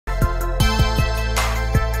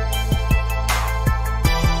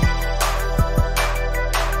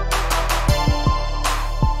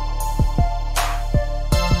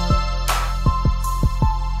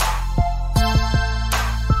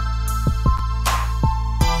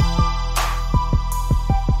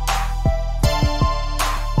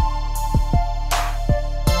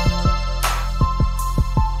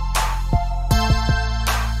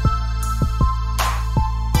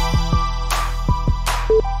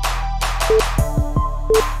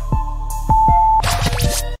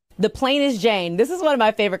The plainest Jane. This is one of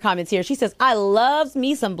my favorite comments here. She says, I loves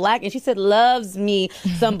me some black, and she said, loves me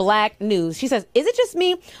some black news. She says, is it just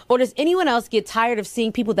me, or does anyone else get tired of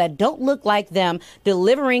seeing people that don't look like them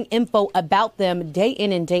delivering info about them day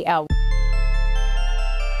in and day out?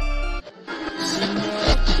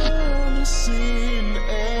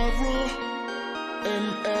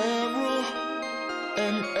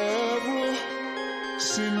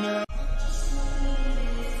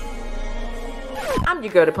 I'm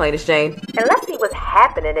your girl, the plainest Jane, and let's see what's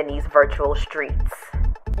happening in these virtual streets.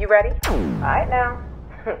 You ready? All right now.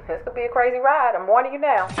 This could be a crazy ride. I'm warning you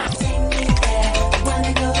now.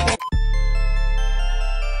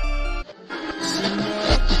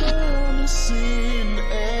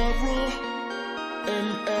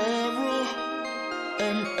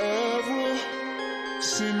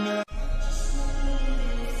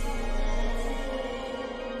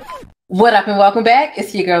 What up and welcome back.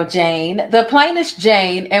 It's your girl Jane, the plainest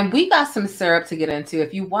Jane, and we got some syrup to get into.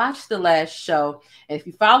 If you watched the last show, and if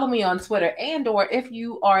you follow me on Twitter, and or if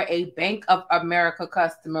you are a Bank of America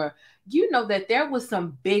customer, you know that there was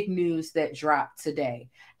some big news that dropped today,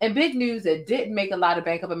 and big news that didn't make a lot of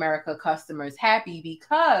Bank of America customers happy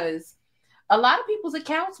because a lot of people's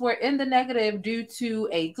accounts were in the negative due to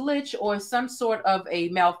a glitch or some sort of a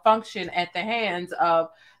malfunction at the hands of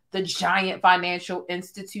the giant financial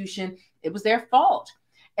institution. It was their fault.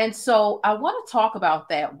 And so I want to talk about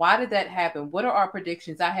that. Why did that happen? What are our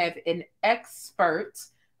predictions? I have an expert,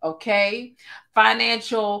 okay,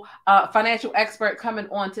 financial expert coming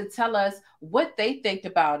on to tell us what they think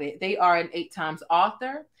about it. They are an 8-times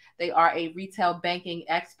author. They are a retail banking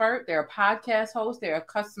expert. They're a podcast host. They're a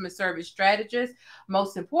customer service strategist.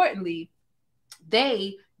 Most importantly,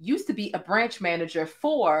 they used to be a branch manager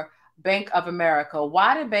for Bank of America.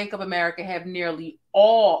 Why did Bank of America have nearly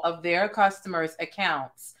all of their customers'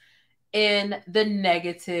 accounts in the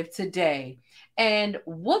negative today? And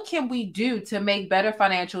what can we do to make better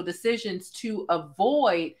financial decisions to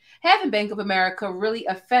avoid having Bank of America really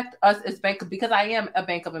affect us as because I am a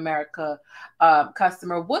Bank of America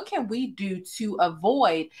customer. What can we do to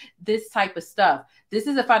avoid this type of stuff? This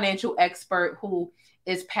is a financial expert who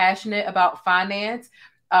is passionate about finance.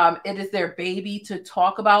 It is their baby to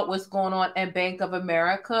talk about what's going on in Bank of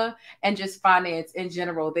America and just finance in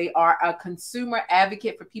general. They are a consumer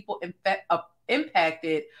advocate for people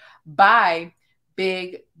impacted by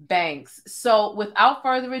big banks. So without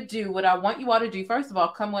further ado, what I want you all to do, first of all,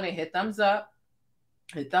 come on and hit thumbs up.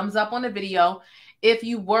 Hit thumbs up on the video. If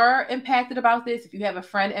you were impacted about this, if you have a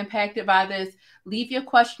friend impacted by this, leave your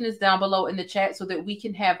questions down below in the chat so that we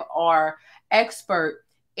can have our expert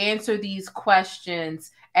answer these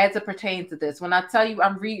questions as it pertains to this. When I tell you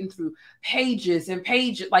I'm reading through pages and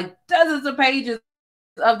pages, like dozens of pages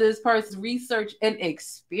of this person's research and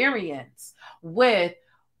experience with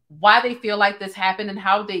why they feel like this happened and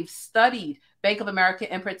how they've studied Bank of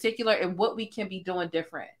America in particular and what we can be doing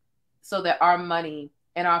different so that our money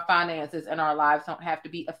and our finances and our lives don't have to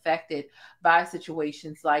be affected by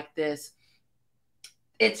situations like this.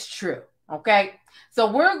 It's true. Okay, so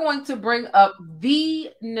we're going to bring up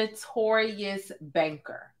the notorious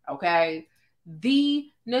banker, okay?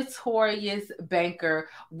 The notorious banker.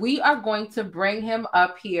 We are going to bring him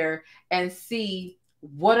up here and see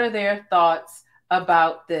what are their thoughts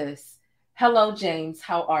about this. Hello, James.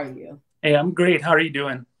 How are you? Hey, I'm great. How are you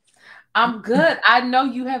doing? I'm good. I know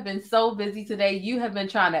you have been so busy today. You have been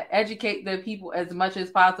trying to educate the people as much as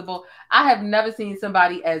possible. I have never seen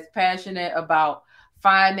somebody as passionate about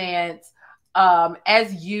finance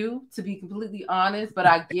as you, to be completely honest, but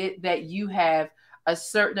I get that you have a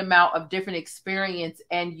certain amount of different experience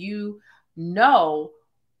and you know,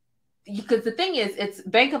 because the thing is, it's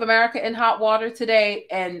Bank of America in hot water today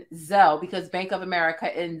and Zelle, because Bank of America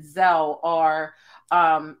and Zelle are,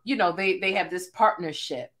 you know, they have this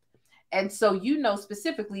partnership. And so you know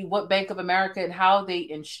specifically what Bank of America and how they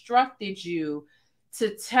instructed you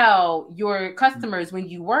to tell your customers when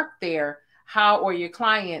you work there, how, or your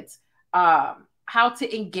clients, how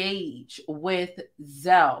to engage with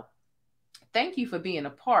Zelle. Thank you for being a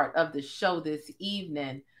part of the show this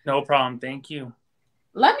evening. No problem. Thank you.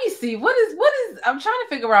 Let me see. What is, I'm trying to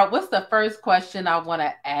figure out what's the first question I want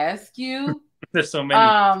to ask you. There's so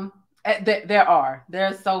many. There are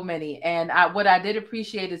so many. And what I did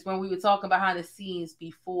appreciate is when we were talking behind the scenes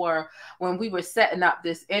before, when we were setting up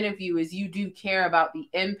this interview, is you do care about the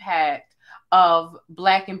impact of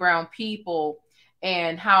Black and brown people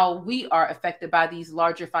and how we are affected by these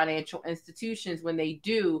larger financial institutions when they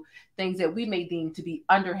do things that we may deem to be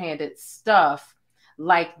underhanded stuff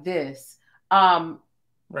like this.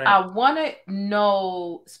 Right. I want to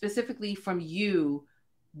know specifically from you,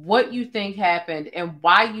 what you think happened and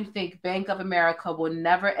why you think Bank of America will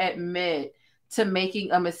never admit to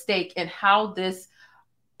making a mistake, and how this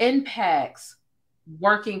impacts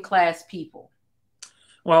working class people.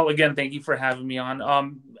 Well, again, thank you for having me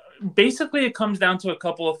on. Basically, it comes down to a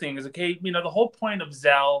couple of things. Okay, the whole point of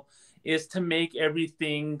Zelle is to make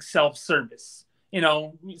everything self-service.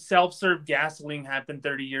 Self-serve gasoline happened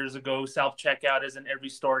 30 years ago. Self-checkout is in every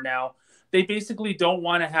store now. They basically don't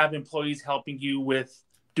want to have employees helping you with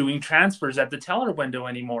doing transfers at the teller window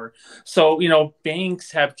anymore. So,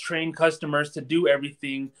 banks have trained customers to do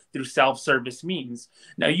everything through self-service means.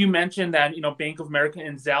 Now, you mentioned that, Bank of America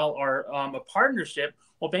and Zelle are a partnership.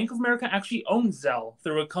 Well, Bank of America actually owns Zelle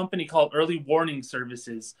through a company called Early Warning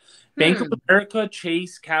Services. Bank of America,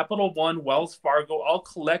 Chase, Capital One, Wells Fargo all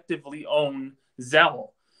collectively own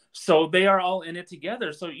Zelle. So they are all in it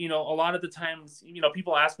together. So, a lot of the times,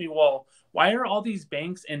 people ask me, well, why are all these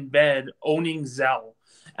banks in bed owning Zelle?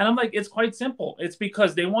 And I'm like, it's quite simple. It's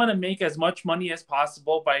because they want to make as much money as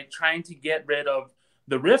possible by trying to get rid of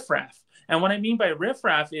the riffraff. And what I mean by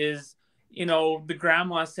riffraff is, the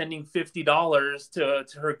grandma sending $50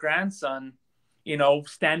 to her grandson,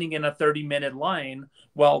 standing in a 30-minute line.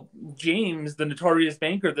 Well, James, the notorious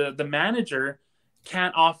banker, the manager,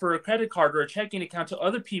 can't offer a credit card or a checking account to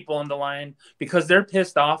other people on the line because they're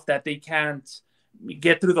pissed off that they can't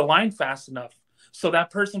get through the line fast enough. So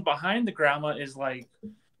that person behind the grandma is like,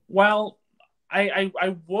 well,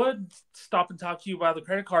 I would stop and talk to you about the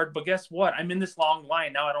credit card, but guess what? I'm in this long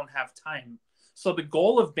line. Now I don't have time. So the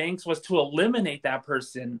goal of banks was to eliminate that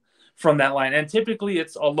person from that line. And typically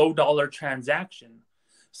it's a low dollar transaction.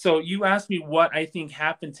 So you asked me what I think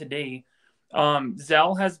happened today.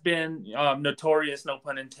 Zelle has been notorious, no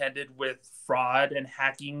pun intended, with fraud and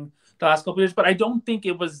hacking the last couple of years, but I don't think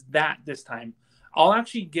it was that this time. I'll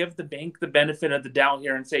actually give the bank the benefit of the doubt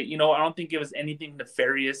here and say, I don't think it was anything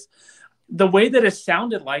nefarious. The way that it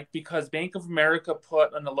sounded like, because Bank of America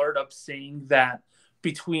put an alert up saying that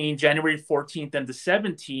between January 14th and the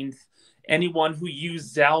 17th, anyone who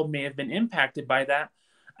used Zelle may have been impacted by that.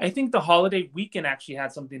 I think the holiday weekend actually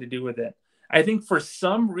had something to do with it. I think for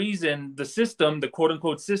some reason, the system, the quote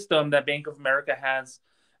unquote system that Bank of America has,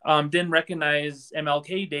 didn't recognize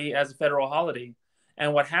MLK Day as a federal holiday.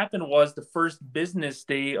 And what happened was the first business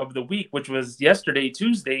day of the week, which was yesterday,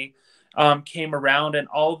 Tuesday, came around, and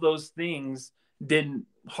all those things didn't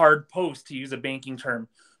hard post, to use a banking term.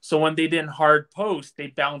 So when they didn't hard post, they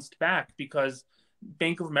bounced back because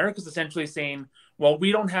Bank of America is essentially saying, well,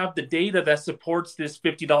 we don't have the data that supports this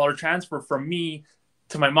 $50 transfer from me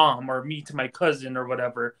to my mom or me to my cousin or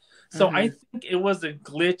whatever. So I think it was a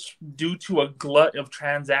glitch due to a glut of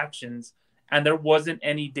transactions, and there wasn't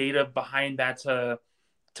any data behind that to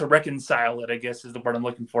reconcile it, I guess is the word I'm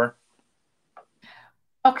looking for.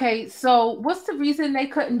 Okay, so what's the reason they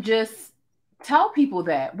couldn't just tell people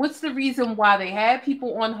that? What's the reason why they had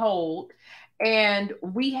people on hold and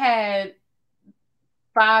we had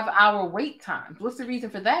 5-hour wait times? What's the reason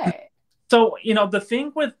for that? So, the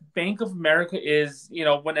thing with Bank of America is,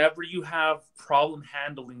 whenever you have problem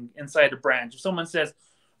handling inside a branch, if someone says,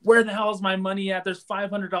 where the hell is my money at? There's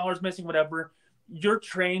 $500 missing, whatever. You're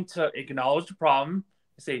trained to acknowledge the problem.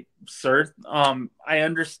 Say, sir, I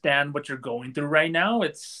understand what you're going through right now.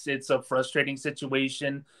 It's a frustrating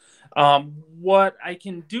situation. What I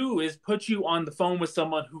can do is put you on the phone with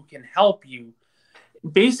someone who can help you.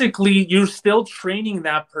 Basically, you're still training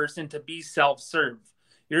that person to be self-serve.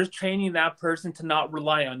 You're training that person to not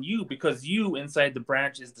rely on you because you inside the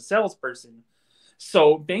branch is the salesperson.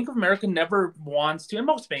 So Bank of America never wants to, and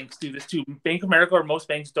most banks do this too. Bank of America or most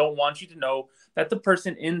banks don't want you to know that the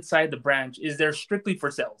person inside the branch is there strictly for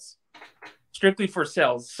sales. Strictly for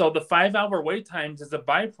sales. So the 5-hour wait times is a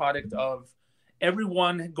byproduct of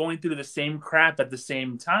everyone going through the same crap at the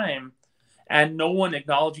same time and no one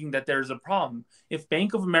acknowledging that there's a problem. If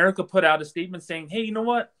Bank of America put out a statement saying, hey, you know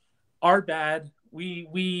what? Our bad.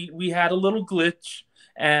 We had a little glitch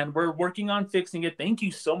and we're working on fixing it. Thank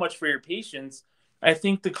you so much for your patience. I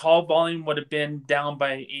think the call volume would have been down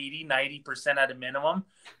by 80, 90% at a minimum,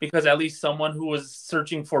 because at least someone who was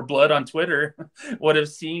searching for blood on Twitter would have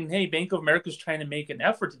seen, hey, Bank of America is trying to make an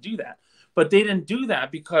effort to do that. But they didn't do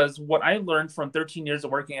that because what I learned from 13 years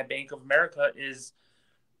of working at Bank of America is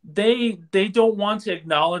they don't want to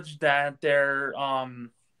acknowledge that they're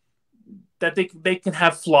that they can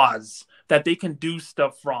have flaws, that they can do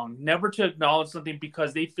stuff wrong, never to acknowledge something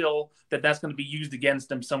because they feel that that's going to be used against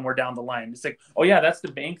them somewhere down the line. It's like, oh yeah, that's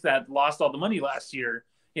the bank that lost all the money last year.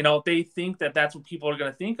 They think that that's what people are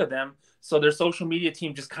going to think of them. So their social media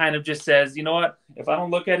team just kind of just says, you know what, if I don't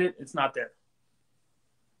look at it, it's not there.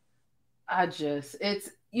 It's,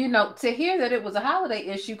 you know, to hear that it was a holiday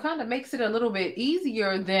issue kind of makes it a little bit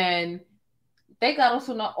easier than they got us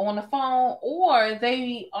on the phone, or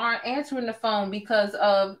they aren't answering the phone because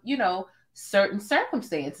of, you know, certain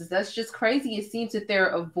circumstances. That's just crazy. It seems that they're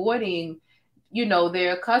avoiding, you know,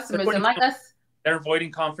 their customers. And like us, they're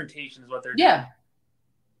avoiding confrontation is what they're yeah,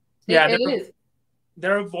 doing. Yeah, it is.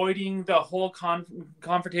 They're avoiding the whole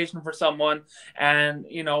confrontation for someone. And,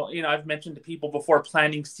 I've mentioned to people before,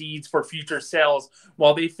 planting seeds for future sales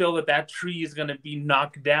while they feel that that tree is going to be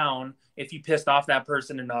knocked down if you pissed off that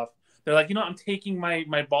person enough. They're like, I'm taking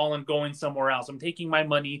my ball and going somewhere else. I'm taking my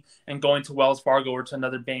money and going to Wells Fargo or to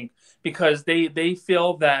another bank, because they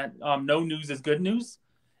feel that no news is good news.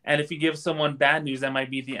 And if you give someone bad news, that might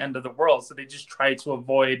be the end of the world. So they just try to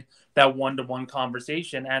avoid that one-to-one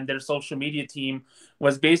conversation. And their social media team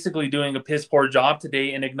was basically doing a piss poor job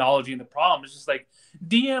today in acknowledging the problem. It's just like,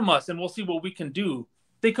 DM us and we'll see what we can do.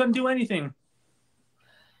 They couldn't do anything.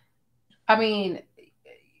 I mean,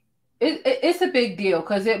 it's a big deal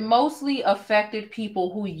because it mostly affected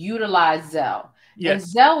people who utilize Zelle. Yes.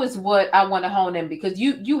 And Zelle is what I want to hone in, because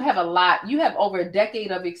you have over a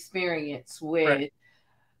decade of experience with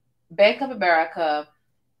Bank of America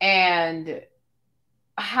and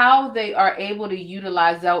how they are able to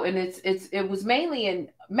utilize Zelle. And it was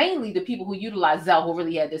mainly the people who utilize Zelle who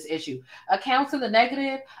really had this issue. Accounts in the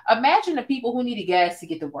negative. Imagine the people who needed gas to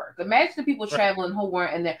get to work. Imagine the people traveling who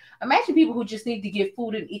weren't in there. Imagine people who just need to get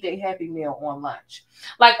food and eat their Happy Meal on lunch.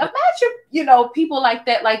 Like, imagine, people like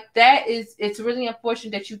that. Like, it's really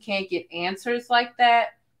unfortunate that you can't get answers like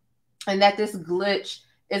that, and that this glitch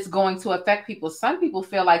is going to affect people. Some people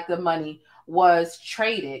feel like the money was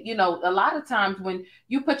traded. A lot of times when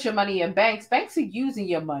you put your money in banks are using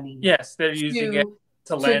your money. Yes, they're using it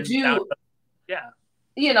to lend out.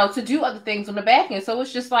 To do other things on the back end. So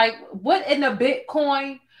it's just like, what in the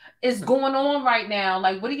Bitcoin is going on right now?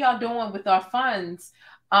 Like, what are y'all doing with our funds?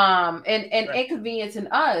 And inconveniencing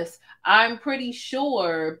us. I'm pretty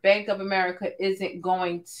sure Bank of America isn't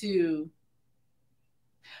going to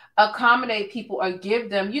accommodate people or give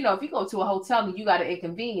them, if you go to a hotel and you got an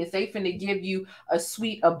inconvenience, they finna give you a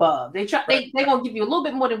suite above. They gonna give you a little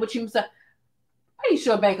bit more than what you said. Pretty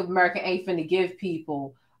sure Bank of America ain't finna give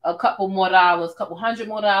people a couple more dollars, couple $100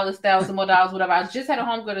 more, $1,000 more, whatever. I just had a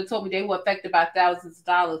homegirl that told me they were affected by thousands of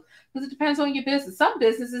dollars, because it depends on your business. Some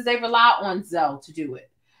businesses, they rely on Zelle to do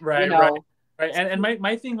it. Right. And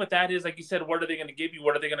my thing with that is, like you said, what are they going to give you?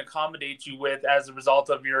 What are they going to accommodate you with as a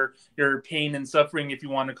result of your pain and suffering, if you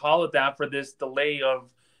want to call it that, for this delay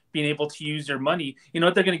of being able to use your money? You know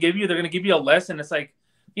what they're going to give you? They're going to give you a lesson. It's like,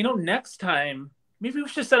 next time, maybe we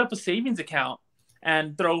should set up a savings account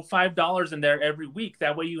and throw $5 in there every week.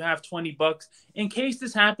 That way you have $20 in case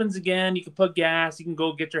this happens again. You can put gas. You can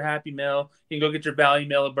go get your Happy Meal. You can go get your Value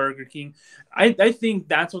Meal at Burger King. I think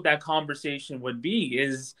that's what that conversation would be,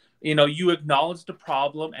 is, you acknowledge the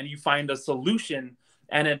problem and you find a solution.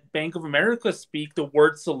 And at Bank of America speak, the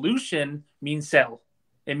word solution means sell.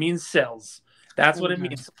 It means sells. That's what it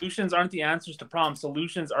means. Solutions aren't the answers to problems.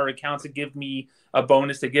 Solutions are accounts that give me a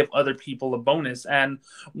bonus, to give other people a bonus. And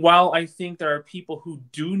while I think there are people who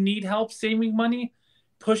do need help saving money,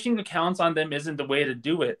 pushing accounts on them isn't the way to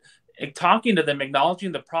do it. Talking to them,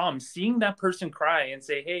 acknowledging the problem, seeing that person cry and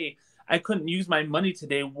say, hey, I couldn't use my money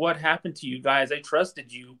today. What happened to you guys? I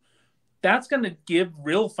trusted you. That's going to give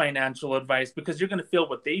real financial advice, because you're going to feel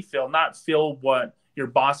what they feel, not feel what your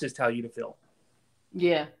bosses tell you to feel.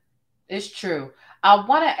 Yeah, it's true. I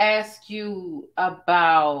want to ask you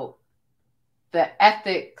about the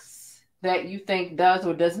ethics that you think does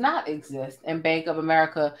or does not exist in Bank of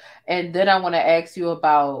America. And then I want to ask you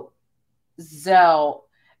about Zelle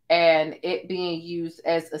and it being used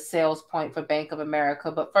as a sales point for Bank of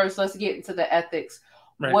America. But first, let's get into the ethics.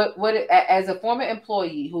 Right. What as a former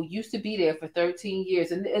employee who used to be there for 13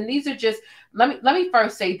 years, and these are just, let me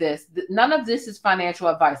first say this: none of this is financial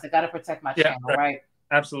advice. I got to protect my channel, right?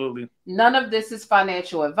 Absolutely. None of this is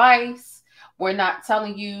financial advice. We're not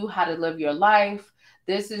telling you how to live your life.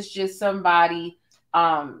 This is just somebody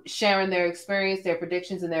sharing their experience, their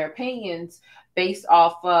predictions, and their opinions based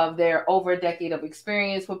off of their over a decade of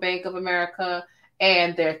experience with Bank of America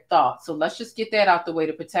and their thoughts. So let's just get that out the way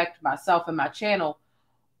to protect myself and my channel.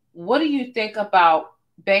 What do you think about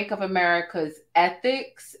Bank of America's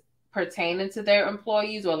ethics pertaining to their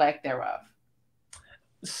employees or lack thereof?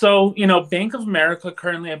 So, Bank of America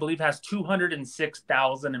currently, I believe, has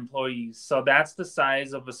 206,000 employees. So that's the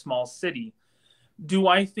size of a small city. Do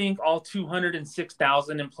I think all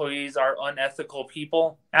 206,000 employees are unethical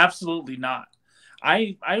people? Absolutely not.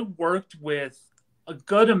 I worked with a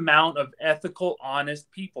good amount of ethical,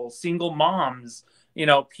 honest people, single moms,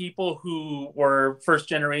 people who were first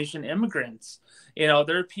generation immigrants.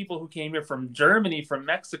 There are people who came here from Germany, from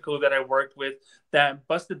Mexico that I worked with that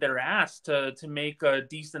busted their ass to make a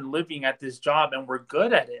decent living at this job and were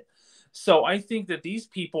good at it. So I think that these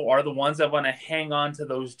people are the ones that want to hang on to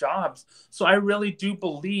those jobs. So I really do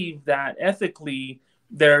believe that ethically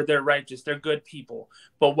they're righteous, they're good people.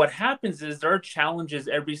 But what happens is there are challenges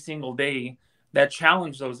every single day that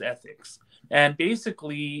challenge those ethics. And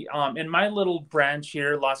basically, in my little branch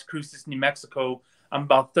here, Las Cruces, New Mexico, I'm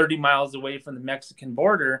about 30 miles away from the Mexican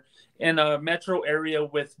border in a metro area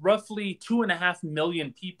with roughly 2.5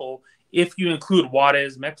 million people, if you include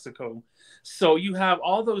Juarez, Mexico. So you have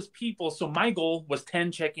all those people. So my goal was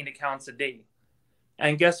 10 checking accounts a day.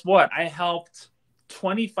 And guess what? I helped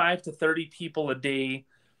 25 to 30 people a day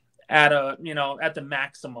at the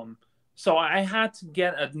maximum. So I had to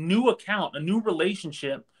get a new account, a new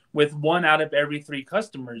relationship with 1 out of every 3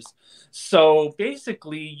 customers. So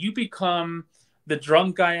basically you become the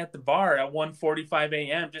drunk guy at the bar at 1:45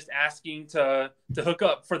 a.m. just asking to hook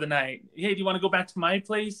up for the night. Hey, do you want to go back to my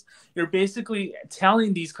place? You're basically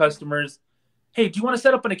telling these customers, hey, do you want to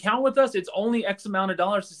set up an account with us? It's only X amount of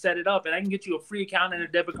dollars to set it up, and I can get you a free account and a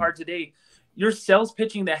debit card today. You're sales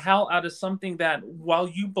pitching the hell out of something that, while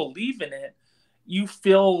you believe in it, you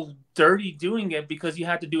feel dirty doing it because you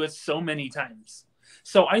had to do it so many times.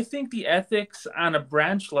 So I think the ethics on a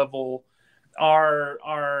branch level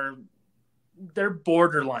are they're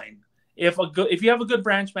borderline. If you have a good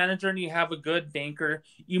branch manager and you have a good banker,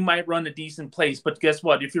 you might run a decent place. But guess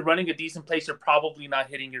what? If you're running a decent place, you're probably not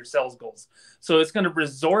hitting your sales goals. So it's going to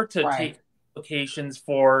resort to take applications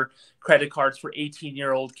for credit cards for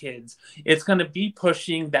 18-year-old kids. It's going to be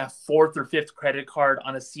pushing that 4th or 5th credit card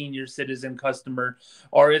on a senior citizen customer,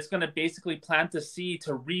 or it's going to basically plant the seed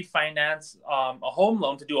to refinance a home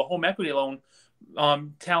loan, to do a home equity loan,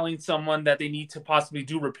 telling someone that they need to possibly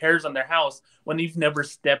do repairs on their house when you've never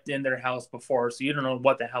stepped in their house before, so you don't know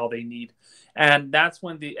what the hell they need. And that's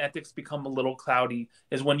when the ethics become a little cloudy,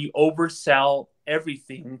 is when you oversell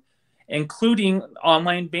everything, including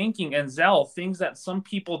online banking and Zelle, things that some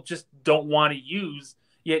people just don't want to use,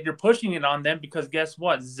 yet you're pushing it on them because guess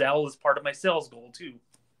what? Zelle is part of my sales goal too.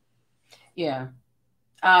 Yeah,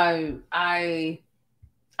 I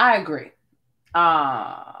agree.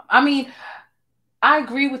 I mean, I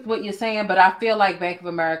agree with what you're saying, but I feel like Bank of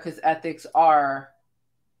America's ethics are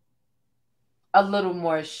a little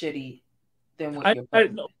more shitty than what you're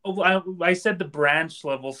putting. I said the branch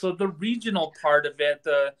level. So the regional part of it,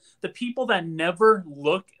 the people that never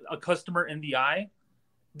look a customer in the eye,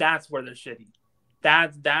 that's where they're shitty.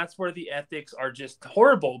 That's where the ethics are just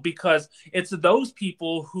horrible, because it's those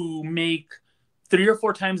people who make 3 or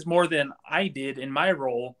 4 times more than I did in my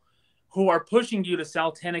role, who are pushing you to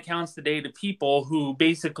sell 10 accounts a day to people who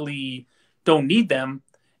basically don't need them.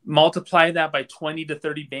 Multiply that by 20 to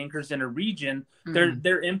 30 bankers in a region. Mm-hmm.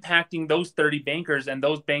 They're impacting those 30 bankers, and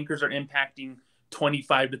those bankers are impacting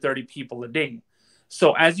 25 to 30 people a day.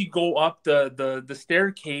 So as you go up the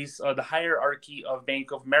staircase, the hierarchy of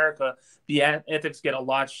Bank of America, the ethics get a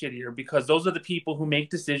lot shittier, because those are the people who make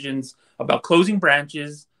decisions about closing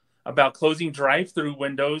branches, about closing drive-through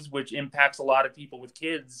windows, which impacts a lot of people with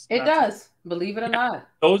kids. It does, believe it or not.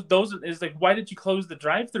 Those is like, why did you close the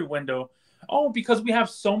drive-through window? Oh, because we have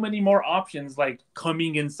so many more options, like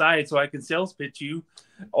coming inside so I can sales pitch you,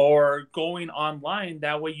 or going online.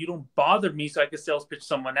 That way you don't bother me so I can sales pitch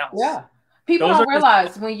someone else. Yeah. People don't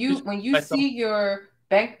realize when you see your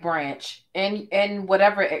bank branch in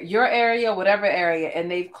whatever your area, whatever area, and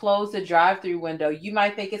they've closed the drive-through window, you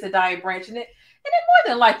might think it's a dying branch in it. And it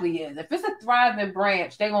more than likely is. If it's a thriving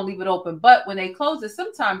branch, they're going to leave it open. But when they close it,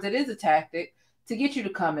 sometimes it is a tactic to get you to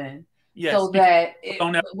come in. Yes, so that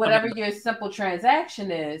whatever your simple transaction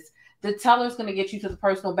is, the teller's going to get you to the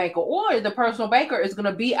personal banker, or the personal banker is going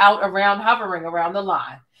to be out hovering around the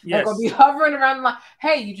line. Yes. They're going to be hovering around the line.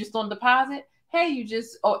 Hey, you just on deposit? Hey, you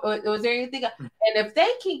just, or is there anything? And if they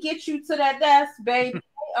can get you to that desk, baby,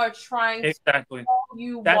 they are trying to tell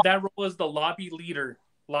you that role is the lobby leader.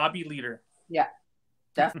 Yeah,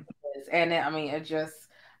 that's what it is. And I mean, it just,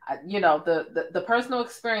 the personal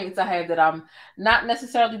experience I have that I'm not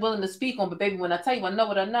necessarily willing to speak on, but baby, when I tell you I know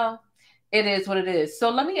what I know, it is what it is. So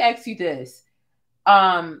let me ask you this.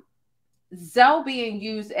 Zelle being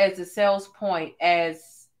used as a sales point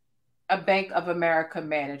as a Bank of America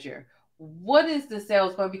manager, what is the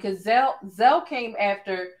sales point? Because Zelle came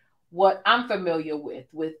after what I'm familiar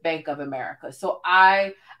with Bank of America. So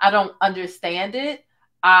I don't understand it.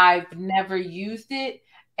 I've never used it,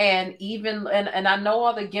 and I know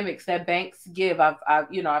all the gimmicks that banks give.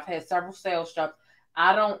 I've had several sales jobs.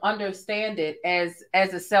 I don't understand it as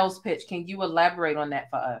a sales pitch. Can you elaborate on that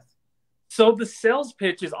for us? So the sales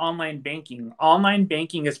pitch is online banking. Online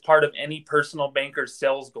banking is part of any personal banker's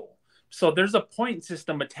sales goal. So there's a point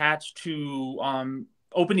system attached to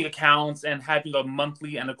opening accounts and having a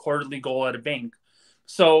monthly and a quarterly goal at a bank.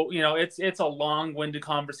 So, it's a long-winded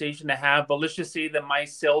conversation to have, but let's just say that my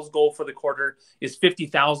sales goal for the quarter is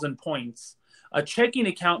 50,000 points. A checking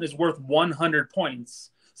account is worth 100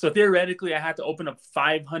 points. So theoretically, I had to open up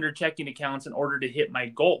 500 checking accounts in order to hit my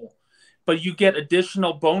goal. But you get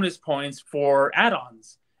additional bonus points for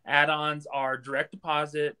add-ons. Add-ons are direct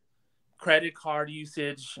deposit, credit card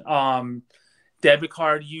usage, debit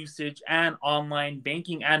card usage, and online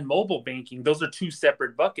banking and mobile banking. Those are two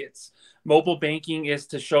separate buckets. Mobile banking is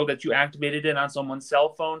to show that you activated it on someone's cell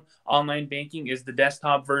phone. Online banking is the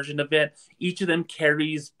desktop version of it. Each of them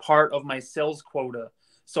carries part of my sales quota.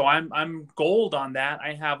 So I'm gold on that.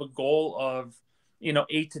 I have a goal of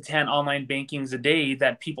 8 to 10 online bankings a day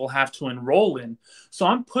that people have to enroll in. So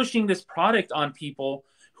I'm pushing this product on people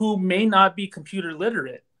who may not be computer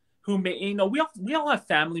literate, who may, we all have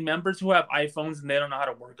family members who have iPhones and they don't know how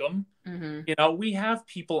to work them. Mm-hmm. We have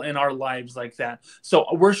people in our lives like that. So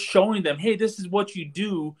we're showing them, hey, this is what you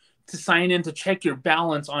do to sign in to check your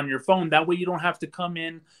balance on your phone. That way you don't have to come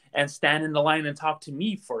in and stand in the line and talk to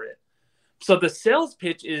me for it. So the sales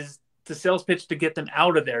pitch is the sales pitch to get them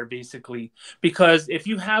out of there, basically. Because if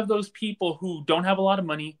you have those people who don't have a lot of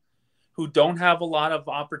money, who don't have a lot of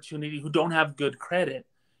opportunity, who don't have good credit,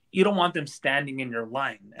 you don't want them standing in your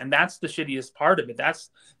line. And that's the shittiest part of it. That's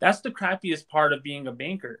the crappiest part of being a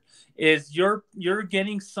banker, is you're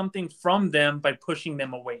getting something from them by pushing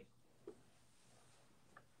them away.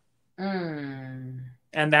 Mm.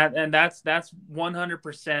 And that's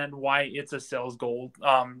 100% why it's a sales goal.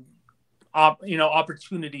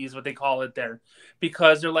 Opportunity is what they call it there,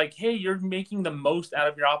 because they're like, hey, you're making the most out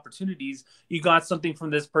of your opportunities. You got something from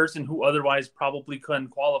this person who otherwise probably couldn't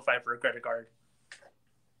qualify for a credit card.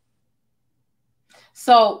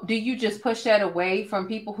 So do you just push that away from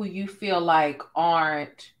people who you feel like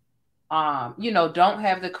aren't, don't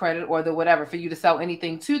have the credit or the whatever for you to sell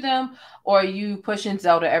anything to them, or are you pushing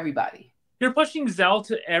Zelle to everybody? You're pushing Zelle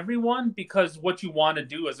to everyone, because what you want to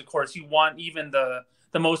do is, of course, you want even the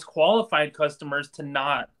most qualified customers to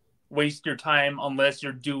not waste your time unless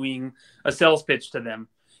you're doing a sales pitch to them.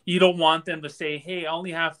 You don't want them to say, hey, I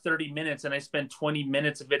only have 30 minutes and I spent 20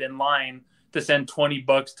 minutes of it in line to send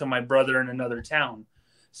 $20 to my brother in another town.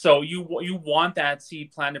 So you want that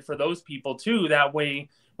seed planted for those people too. That way,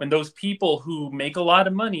 when those people who make a lot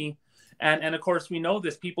of money, and of course we know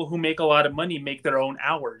this, people who make a lot of money make their own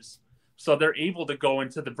hours. So they're able to go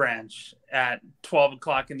into the branch at 12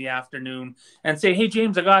 o'clock in the afternoon and say, hey,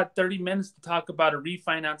 James, I got 30 minutes to talk about a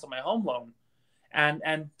refinance on my home loan.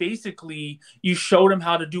 And basically, you show them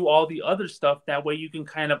how to do all the other stuff. That way you can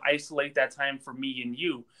kind of isolate that time for me and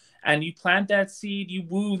you. And you plant that seed, you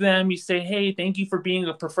woo them, you say, hey, thank you for being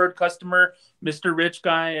a preferred customer, Mr. Rich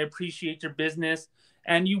Guy. I appreciate your business.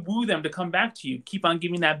 And you woo them to come back to you. Keep on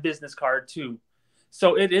giving that business card too.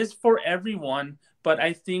 So it is for everyone. But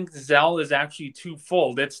I think Zelle is actually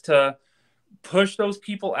twofold. It's to push those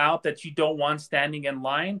people out that you don't want standing in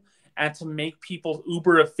line, and to make people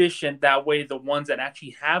uber efficient. That way, the ones that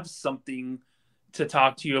actually have something to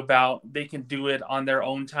talk to you about, they can do it on their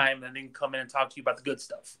own time, and they can come in and talk to you about the good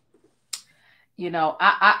stuff.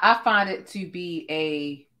 I find it to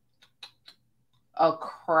be a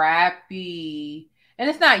crappy, and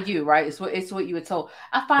it's not you, right? It's what you were told.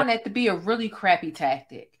 I find that to be a really crappy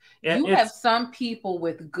tactic. Yeah, you have some people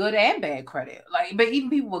with good and bad credit, but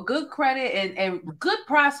even people with good credit and good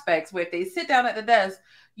prospects, where if they sit down at the desk,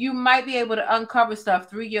 you might be able to uncover stuff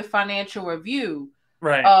through your financial review,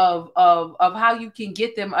 right? Of how you can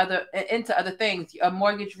get them into other things, a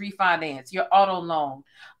mortgage refinance, your auto loan,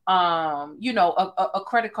 a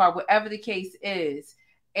credit card, whatever the case is.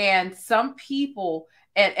 And some people,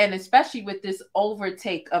 and especially with this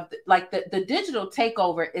overtake of the digital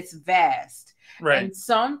takeover, it's vast. Right. And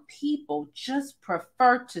some people just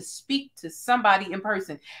prefer to speak to somebody in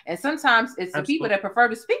person. And sometimes it's the people that prefer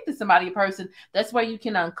to speak to somebody in person. That's where you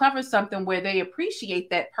can uncover something where they appreciate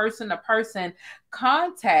that person-to-person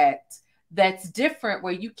contact that's different,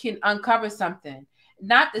 where you can uncover something.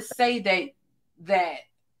 Not to say that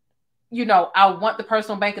I want the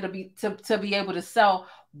personal banker to be able to sell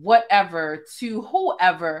whatever to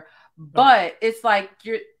whoever, but it's like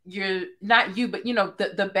you're not you, but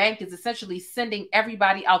the bank is essentially sending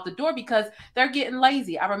everybody out the door because they're getting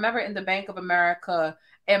lazy. I remember in the Bank of America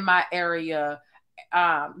in my area,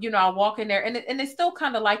 I walk in there and it's still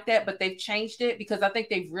kind of like that, but they've changed it because I think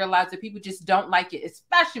they've realized that people just don't like it,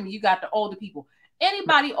 especially when you got the older people.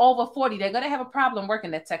 Anybody over 40, they're going to have a problem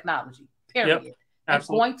working at technology, period. Yep. They're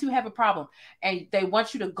Absolutely. going to have a problem. And they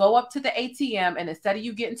want you to go up to the ATM, and instead of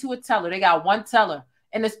you getting to a teller, they got one teller.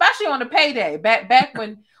 And especially on the payday, back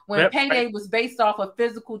when Yep, payday right. was based off of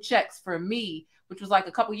physical checks for me, which was like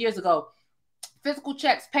a couple years ago. Physical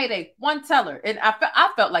checks, payday, one teller. And I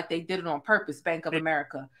felt like they did it on purpose, Bank of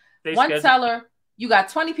America. They One schedule. teller, you got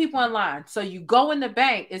 20 people in line. So you go in the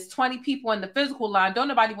bank, it's 20 people in the physical line. Don't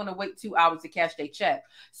nobody want to wait 2 hours to cash their check.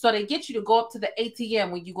 So they get you to go up to the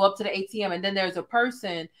ATM when you go up to the ATM. And then there's a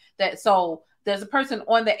person there's a person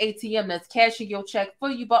on the ATM that's cashing your check for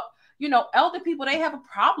you. But, you know, elder people, they have a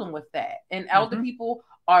problem with that. And elder people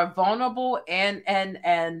are vulnerable and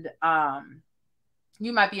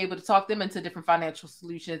you might be able to talk them into different financial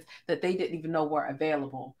solutions that they didn't even know were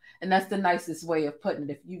available. And that's the nicest way of putting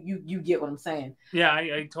it. If you get what I'm saying. Yeah,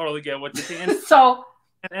 I totally get what you're saying. So,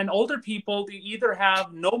 and older people, they either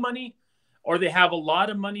have no money or they have a lot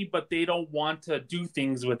of money, but they don't want to do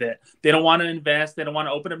things with it. They don't want to invest. They don't want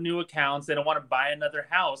to open up new accounts. They don't want to buy another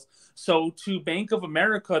house. So to Bank of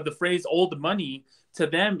America, the phrase old money, to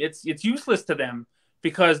them, it's useless to them,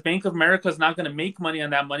 because Bank of America is not going to make money on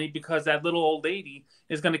that money, because that little old lady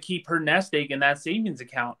is going to keep her nest egg in that savings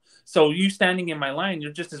account. So you standing in my line,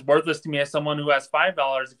 you're just as worthless to me as someone who has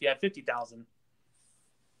 $5 if you have 50,000.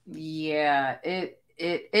 Yeah,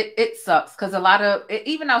 it sucks, because a lot of,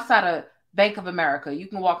 even outside of Bank of America, you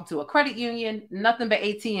can walk into a credit union, nothing but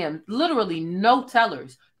ATMs, literally no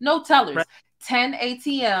tellers, Right. 10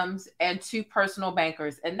 ATMs and 2 personal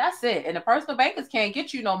bankers, and that's it. And the personal bankers can't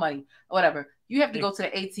get you no money or whatever. You have to go to the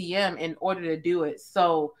ATM in order to do it.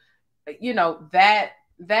 So, you know, that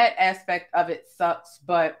aspect of it sucks,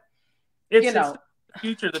 but It's the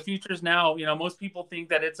future. The future is now. You know, most people think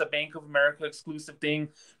that it's a Bank of America exclusive thing,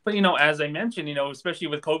 but you know, as I mentioned, you know, especially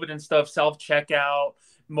with COVID and stuff, self checkout,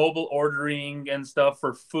 mobile ordering, and stuff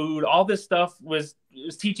for food, all this stuff was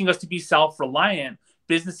teaching us to be self reliant.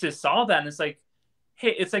 Businesses saw that, and it's like,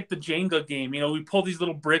 hey, it's like the Jenga game. You know, we pull these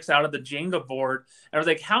little bricks out of the Jenga board, and I was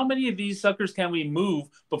like, how many of these suckers can we move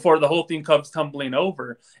before the whole thing comes tumbling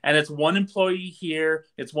over? And it's one employee here,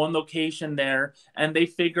 it's one location there, and they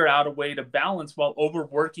figure out a way to balance while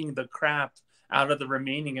overworking the crap out of the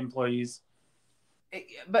remaining employees.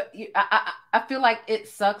 But I feel like it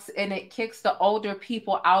sucks, and it kicks the older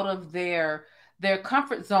people out of their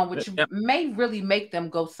comfort zone, which may really make them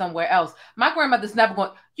go somewhere else. My grandmother's never going.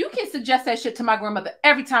 You can suggest that shit to my grandmother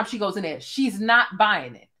every time she goes in there. She's not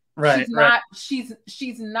buying it. Right. She's not.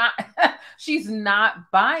 She's not. She's not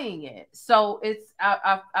buying it. So it's.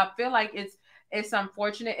 I feel like it's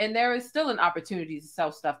unfortunate, and there is still an opportunity to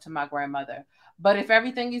sell stuff to my grandmother. But if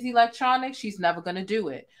everything is electronic, she's never going to do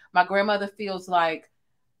it. My grandmother feels like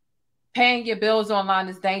paying your bills online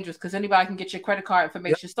is dangerous because anybody can get your credit card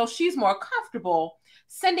information. So she's more comfortable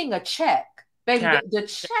sending a check, baby, the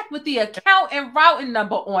check with the account and routing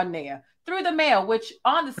number on there through the mail, which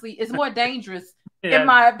honestly is more dangerous in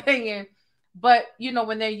my opinion. But you know,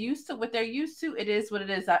 when they're used to what they're used to, it is what it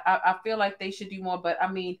is. I feel like they should do more. But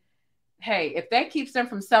I mean, hey, if that keeps them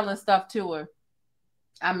from selling stuff to her,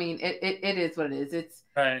 I mean, it is what it is.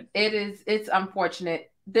 It's unfortunate.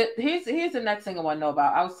 Here's the next thing I want to know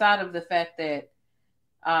about, outside of the fact that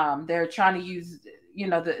they're trying to use, you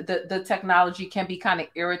know, the technology can be kind of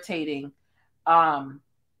irritating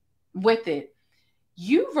with it.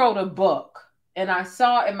 You wrote a book, and I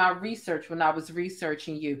saw in my research when I was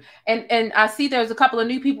researching you, and I see there's a couple of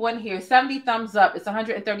new people in here. 70 thumbs up. It's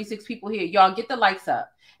 136 people here. Y'all get the likes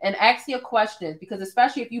up and ask your questions, because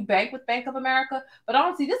especially if you bank with Bank of America, but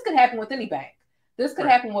honestly, this could happen with any bank. This could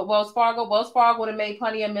happen with Wells Fargo. Wells Fargo would have made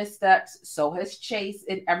plenty of missteps. So has Chase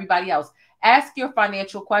and everybody else. Ask your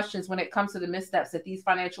financial questions when it comes to the missteps that these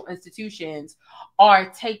financial institutions are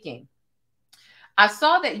taking. I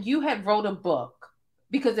saw that you had wrote a book,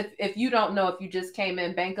 because if you don't know, if you just came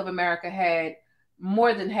in, Bank of America had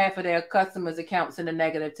more than half of their customers' accounts in the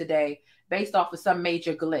negative today based off of some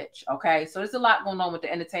major glitch. Okay. So there's a lot going on with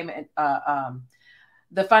the entertainment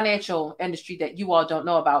the financial industry that you all don't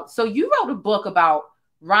know about. So you wrote a book about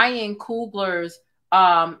Ryan Coogler's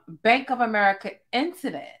Bank of America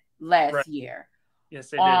incident last year.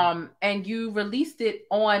 Yes, I did. And you released it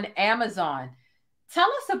on Amazon.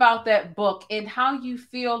 Tell us about that book and how you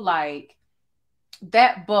feel like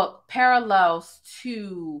that book parallels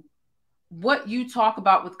to what you talk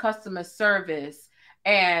about with customer service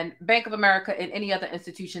and Bank of America and any other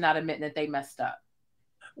institution not admitting that they messed up.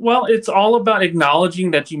 Well, it's all about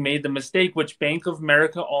acknowledging that you made the mistake, which Bank of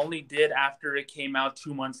America only did after it came out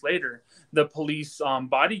 2 months later. The police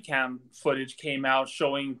body cam footage came out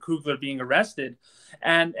showing Coogler being arrested.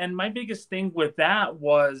 And my biggest thing with that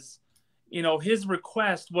was, his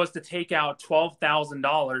request was to take out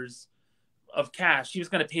 $12,000 of cash. He was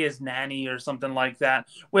going to pay his nanny or something like that,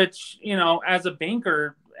 which, as a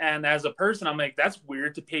banker and as a person, I'm like, that's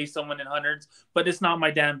weird to pay someone in hundreds, but it's not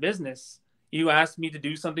my damn business. You asked me to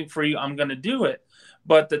do something for you, I'm going to do it.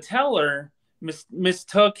 But the teller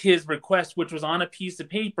mistook his request, which was on a piece of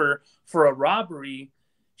paper, for a robbery.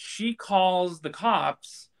 She calls the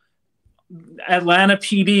cops. Atlanta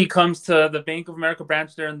PD comes to the Bank of America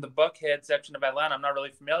branch there in the Buckhead section of Atlanta. I'm not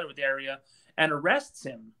really familiar with the area, and arrests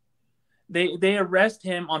him. They arrest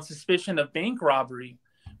him on suspicion of bank robbery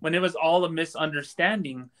when it was all a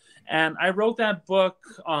misunderstanding. And I wrote that book.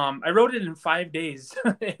 I wrote it in 5 days.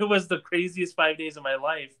 It was the craziest 5 days of my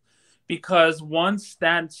life, because once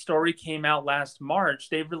that story came out last March,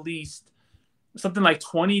 they released something like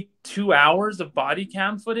 22 hours of body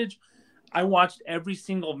cam footage. I watched every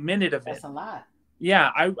single minute of it. That's a lot. Yeah,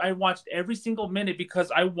 I watched every single minute because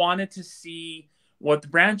I wanted to see what the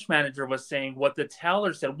branch manager was saying, what the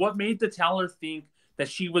teller said, what made the teller think that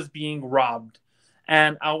she was being robbed.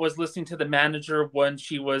 And I was listening to the manager when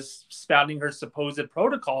she was spouting her supposed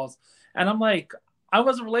protocols. And I'm like, I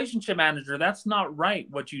was a relationship manager. That's not right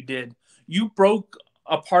what you did. You broke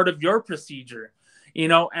a part of your procedure,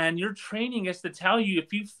 and your training is to tell you,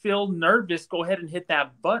 if you feel nervous, go ahead and hit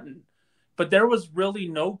that button. But there was really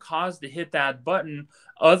no cause to hit that button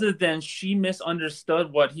other than she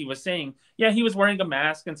misunderstood what he was saying. Yeah, he was wearing a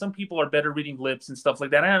mask, and some people are better reading lips and stuff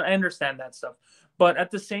like that. I understand that stuff. But at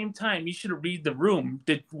the same time, you should read the room.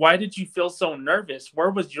 Why did you feel so nervous? Where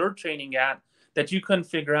was your training at that you couldn't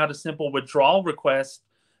figure out a simple withdrawal request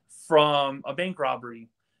from a bank robbery?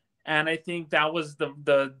 And I think that was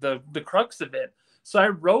the crux of it. So I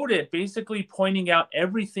wrote it basically pointing out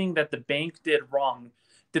everything that the bank did wrong.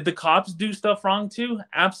 Did the cops do stuff wrong too?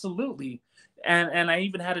 Absolutely. And I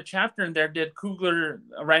even had a chapter in there. Did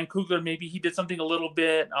Ryan Coogler, maybe he did something a little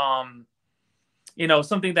bit,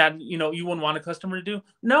 something that, you wouldn't want a customer to do?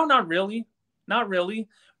 No, not really. Not really.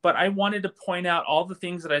 But I wanted to point out all the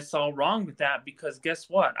things that I saw wrong with that, because guess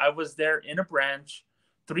what? I was there in a branch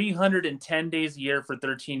 310 days a year for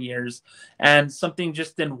 13 years, and something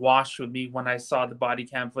just didn't wash with me when I saw the body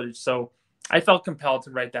cam footage. So I felt compelled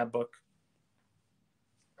to write that book.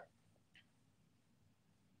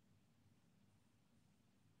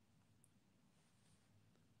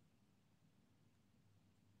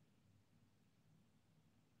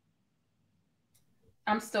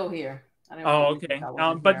 I'm still here. Okay.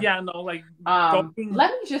 But yeah, no, like,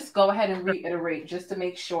 let me just go ahead and reiterate just to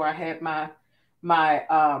make sure I have my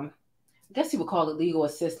I guess you would call it legal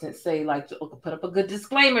assistant say, like, put up a good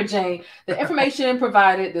disclaimer, Jane. The information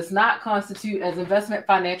provided does not constitute as investment,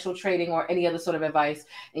 financial, trading, or any other sort of advice,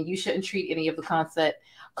 and you shouldn't treat any of the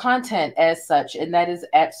content as such. And that is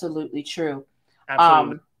absolutely true.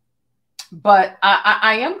 Absolutely. But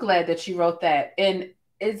I am glad that you wrote that. And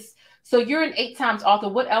so you're an 8 times author.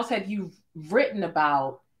 What else have you written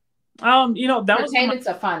about? That was pertaining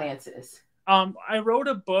to finances. I wrote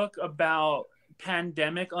a book about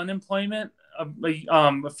pandemic unemployment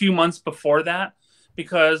a few months before that,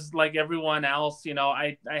 because like everyone else,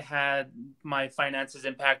 I had my finances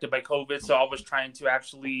impacted by COVID, so I was trying to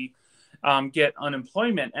actually get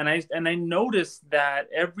unemployment, and I noticed that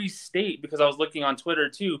every state, because I was looking on Twitter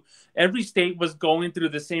too, every state was going through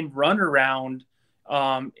the same runaround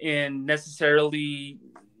in necessarily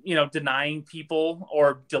denying people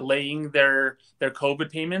or delaying their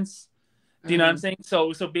COVID payments. Do you know what I'm saying?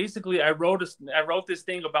 So basically, I wrote this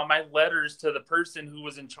thing about my letters to the person who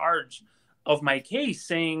was in charge of my case,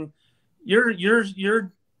 saying,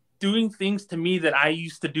 "You're doing things to me that I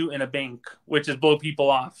used to do in a bank, which is blow people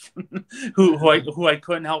off, who I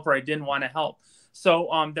couldn't help or I didn't want to help." So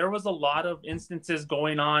there was a lot of instances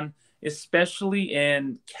going on, especially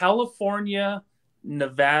in California,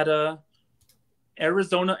 Nevada,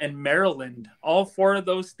 Arizona, and Maryland. All 4 of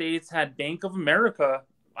those states had Bank of America,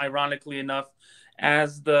 ironically enough,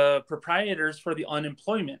 as the proprietors for the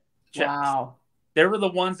unemployment checks. Wow. They were the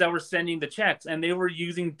ones that were sending the checks, and they were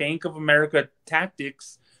using Bank of America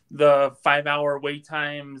tactics, the 5-hour wait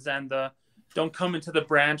times and the don't come into the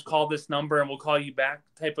branch, call this number and we'll call you back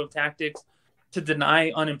type of tactics to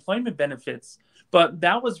deny unemployment benefits. But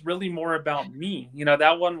that was really more about me.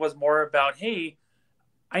 That one was more about, hey,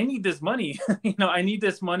 I need this money. I need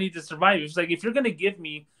this money to survive. It's like, if you're going to give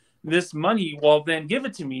me this money, well, then give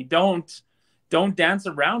it to me. Don't dance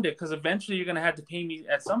around it, because eventually you're going to have to pay me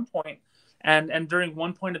at some point. And during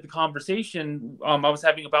one point of the conversation I was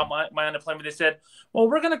having about my unemployment, they said, well,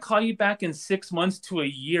 we're going to call you back in 6 months to a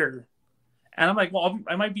year. And I'm like, well,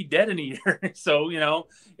 I might be dead in a year. So,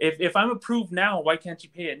 if I'm approved now, why can't you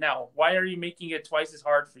pay it now? Why are you making it twice as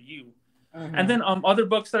hard for you? And then other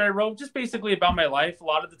books that I wrote, just basically about my life. A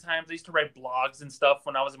lot of the times I used to write blogs and stuff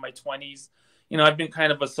when I was in my 20s. You know, I've been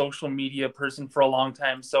kind of a social media person for a long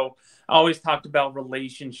time. So I always talked about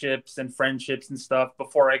relationships and friendships and stuff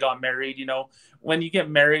before I got married. You know, when you get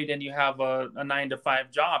married and you have a 9-to-5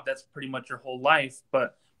 job, that's pretty much your whole life.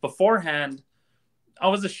 But beforehand, I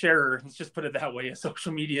was a sharer. Let's just put it that way, a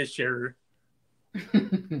social media sharer.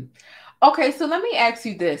 Okay, so let me ask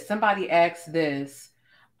you this. Somebody asked this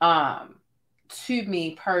to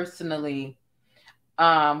me personally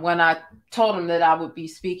when I told them that I would be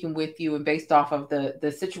speaking with you, and based off of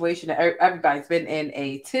the situation that everybody's been in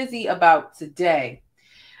a tizzy about today.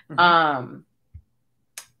 What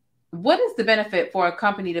is the benefit for a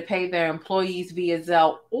company to pay their employees via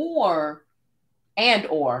Zelle, or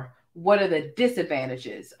what are the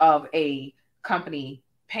disadvantages of a company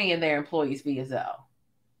paying their employees via Zelle?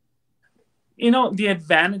 You know, the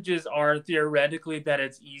advantages are theoretically that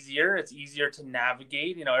it's easier. It's easier to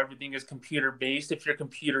navigate. You know, everything is computer based. If you're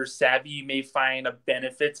computer savvy, you may find a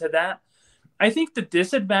benefit to that. I think the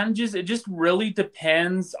disadvantages, it just really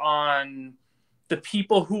depends on the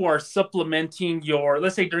people who are supplementing your,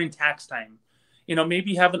 let's say during tax time. You know,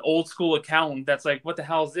 maybe you have an old school accountant that's like, what the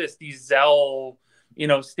hell is this? These Zelle, you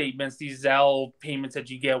know, statements, these Zelle payments that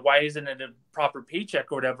you get, why isn't it a proper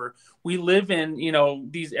paycheck or whatever? We live in, you know,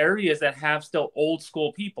 these areas that have still old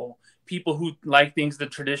school people who like things the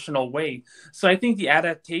traditional way. So I think the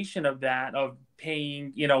adaptation of that, of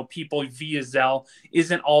paying, you know, people via Zelle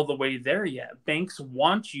isn't all the way there yet. Banks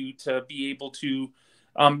want you to be able to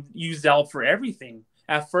use Zelle for everything.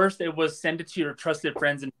 At first it was send it to your trusted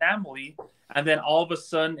friends and family. And then all of a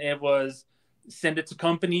sudden it was send it to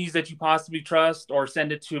companies that you possibly trust, or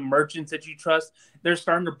send it to merchants that you trust. They're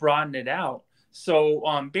starting to broaden it out.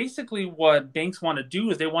 So basically what banks want to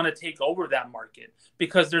do is they want to take over that market,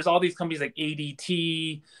 because there's all these companies like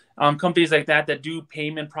ADT, companies like that do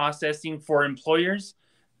payment processing for employers.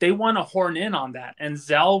 They want to horn in on that. And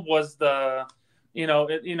Zelle was the,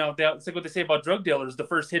 it's like what they say about drug dealers. The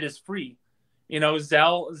first hit is free. You know,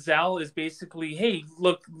 Zelle is basically, hey,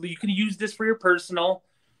 look, you can use this for your personal.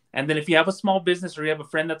 And then if you have a small business, or you have a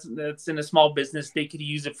friend that's in a small business, they could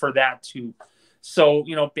use it for that too. So,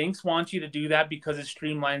 you know, banks want you to do that because it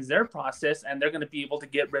streamlines their process, and they're going to be able to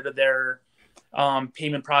get rid of their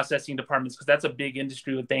payment processing departments, because that's a big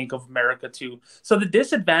industry with Bank of America too. So the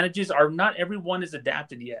disadvantages are not everyone is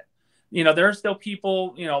adapted yet. You know, there are still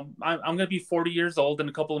people, you know, I'm going to be 40 years old in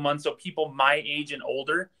a couple of months. So people my age and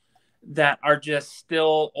older that are just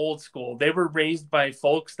still old school. They were raised by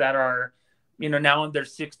folks that are, you know, now in their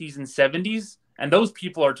 60s and 70s. And those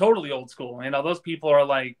people are totally old school. You know, those people are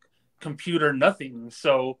like computer nothing.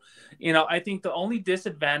 So, you know, I think the only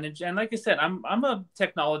disadvantage, and like I said, I'm a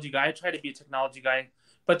technology guy. I try to be a technology guy.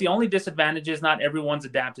 But the only disadvantage is not everyone's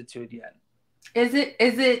adapted to it yet. Is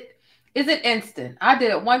it instant? I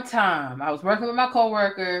did it one time. I was working with my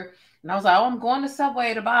coworker, and I was like, oh, I'm going to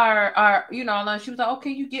Subway to buy our lunch. She was like, okay,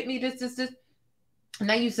 you get me this.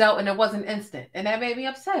 And I used Zelle, and it wasn't instant. And that made me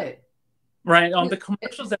upset. Right. The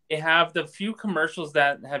commercials that they have, the few commercials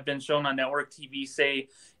that have been shown on network TV say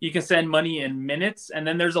you can send money in minutes. And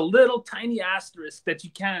then there's a little tiny asterisk that you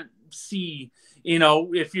can't see. You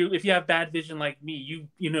know, if you have bad vision like me,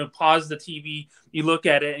 you pause the TV, you look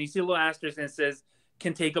at it, and you see a little asterisk, and it says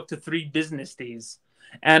can take up to 3 business days.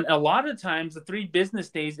 And a lot of times the 3 business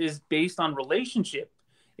days is based on relationship.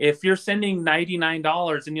 If you're sending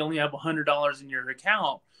 $99 and you only have $100 in your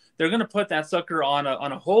account, they're going to put that sucker on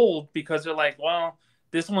a hold, because they're like, well,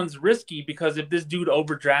 this one's risky, because if this dude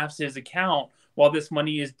overdrafts his account while this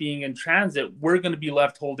money is being in transit, we're going to be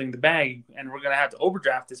left holding the bag, and we're going to have to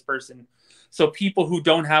overdraft this person. So people who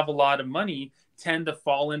don't have a lot of money tend to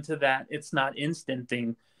fall into that it's not instant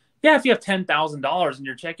thing. Yeah, if you have $10,000 in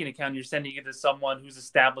your checking account and you're sending it to someone who's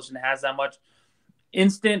established and has that much,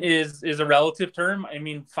 instant is a relative term. I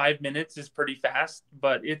mean, 5 minutes is pretty fast,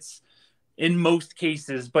 but it's in most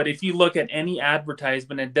cases. But if you look at any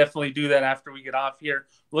advertisement, and definitely do that after we get off here,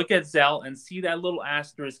 look at Zelle and see that little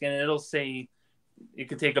asterisk, and it'll say it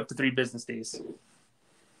could take up to 3 business days.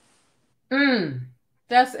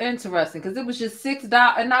 That's interesting, because it was just $6,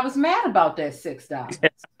 and I was mad about that $6.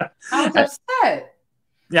 Yeah. I was upset.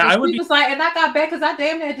 Yeah, and she was like, and I got back because I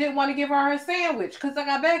damn near didn't want to give her sandwich, because I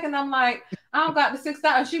got back and I'm like, I don't got the $6.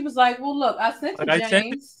 And she was like, well, look, I sent it,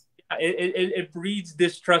 James. It breeds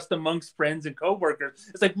distrust amongst friends and coworkers.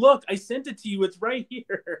 It's like, look, I sent it to you. It's right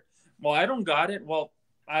here. Well, I don't got it. Well,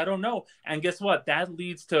 I don't know. And guess what? That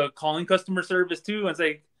leads to calling customer service too. And it's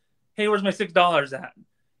like, hey, where's my $6 at?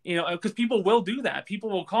 You know, because people will do that. People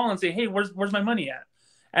will call and say, hey, where's my money at?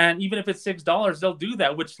 And even if it's $6, they'll do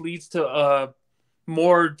that, which leads to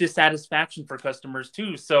more dissatisfaction for customers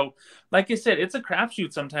too. So like I said, it's a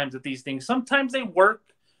crapshoot sometimes with these things. Sometimes they work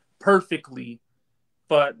perfectly,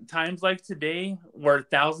 but times like today where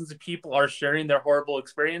thousands of people are sharing their horrible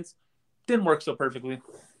experience didn't work so perfectly.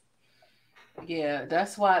 Yeah,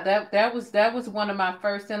 that's why that was one of my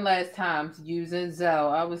first and last times using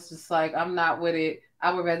Zelle. I was just like, I'm not with it.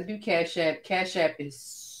 I would rather do Cash App. Cash App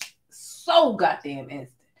is so goddamn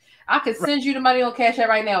instant. I could Right. send you the money on Cash App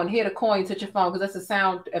right now and hit a coin, touch your phone, because that's a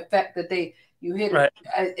sound effect that you hit Right.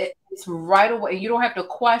 it's right away. You don't have to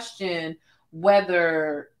question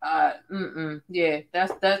whether yeah,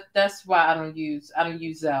 that's why I don't use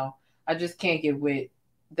Zelle. I just can't get with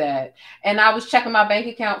that. And I was checking my bank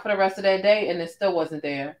account for the rest of that day and it still wasn't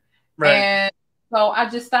there. Right. And so I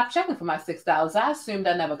just stopped checking for my $6. I assumed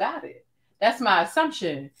I never got it. That's my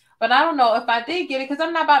assumption. But I don't know if I did get it because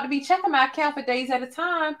I'm not about to be checking my account for days at a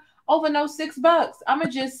time over no $6. I'm going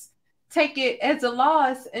to just take it as a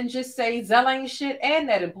loss and just say Zelle ain't shit and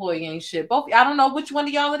that employee ain't shit. Both. I don't know which one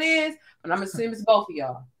of y'all it is, but I'm assuming it's both of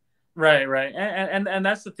y'all. Right. And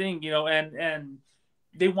that's the thing, and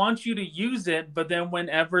they want you to use it, but then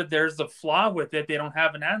whenever there's a flaw with it, they don't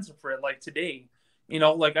have an answer for it. Like today,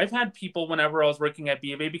 like I've had people whenever I was working at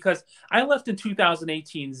B of A, because I left in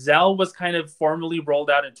 2018, Zelle was kind of formally rolled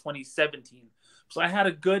out in 2017. So I had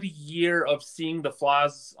a good year of seeing the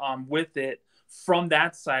flaws with it from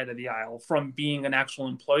that side of the aisle, from being an actual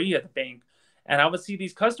employee at the bank. And I would see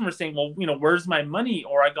these customers saying, well, where's my money?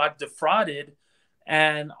 Or I got defrauded.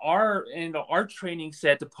 And our training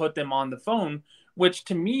said to put them on the phone, which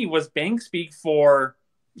to me was bank speak for,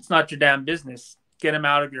 it's not your damn business. Get them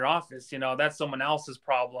out of your office. That's someone else's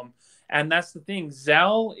problem. And that's the thing.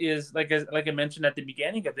 Zelle is, like I mentioned at the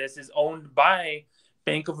beginning of this, is owned by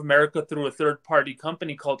Bank of America through a third-party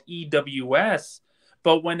company called EWS.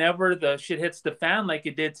 But whenever the shit hits the fan like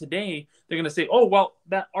it did today, they're going to say, oh, well,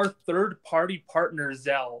 that our third-party partner,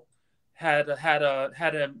 Zelle, had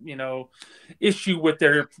a issue with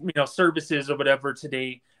their services or whatever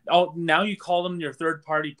today. Oh, now you call them your third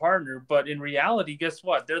party partner, but in reality, guess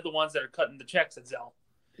what? They're the ones that are cutting the checks at Zelle.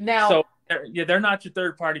 Now, so they're not your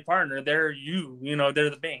third party partner. They're they're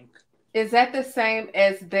the bank. Is that the same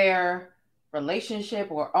as their relationship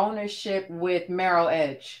or ownership with Merrill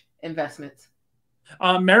Edge Investments?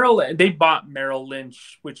 They bought Merrill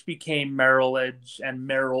Lynch, which became Merrill Edge and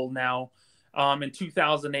Merrill now. In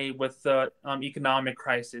 2008 with the economic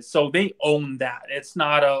crisis. So they own that. It's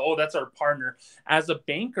not that's our partner. As a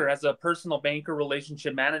banker, as a personal banker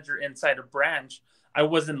relationship manager inside a branch, I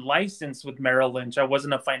wasn't licensed with Merrill Lynch. I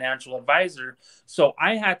wasn't a financial advisor. So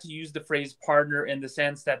I had to use the phrase partner in the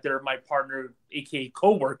sense that they're my partner, aka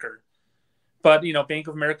coworker. But, Bank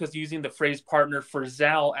of America is using the phrase partner for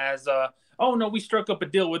Zelle as oh no, we struck up a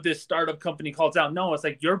deal with this startup company called Zelle. No, it's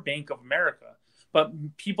like your Bank of America.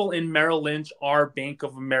 But people in Merrill Lynch are Bank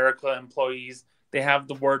of America employees. They have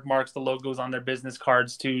the word marks, the logos on their business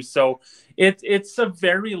cards too. So it's a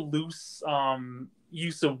very loose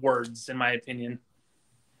use of words, in my opinion.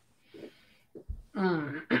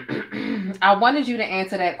 I wanted you to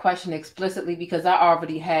answer that question explicitly because I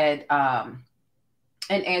already had an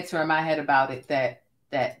answer in my head about it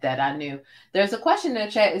that I knew. There's a question in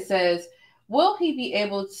the chat. It says, will he be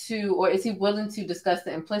able to, or is he willing to discuss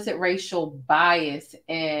the implicit racial bias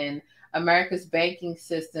in America's banking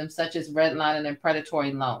system, such as redlining and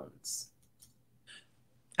predatory loans?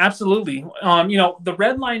 Absolutely. The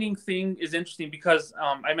redlining thing is interesting because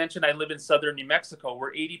I mentioned I live in southern New Mexico.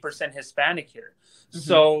 We're 80% Hispanic here. Mm-hmm.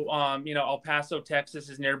 So, El Paso, Texas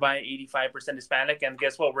is nearby, 85% Hispanic. And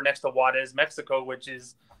guess what? We're next to Juarez, Mexico, which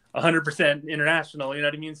is 100% international. You know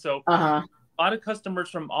what I mean? So a lot of customers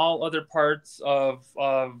from all other parts of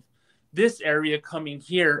this area coming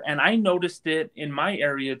here. And I noticed it in my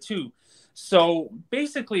area too. So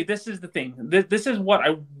basically, this is the thing. This is what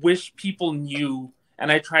I wish people knew.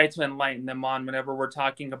 And I try to enlighten them on whenever we're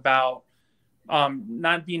talking about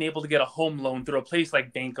not being able to get a home loan through a place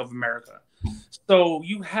like Bank of America. So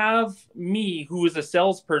you have me, who is a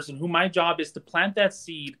salesperson, who my job is to plant that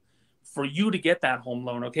seed for you to get that home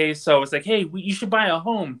loan. Okay, so it's like, hey, you should buy a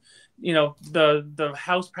home. The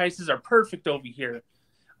house prices are perfect over here.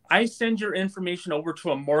 I send your information over to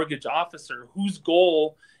a mortgage officer whose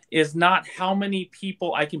goal is not how many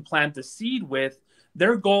people I can plant the seed with.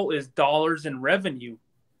 Their goal is dollars in revenue.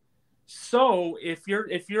 So if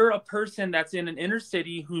you're a person that's in an inner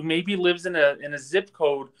city who maybe lives in a zip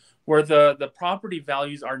code where the property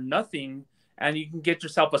values are nothing, and you can get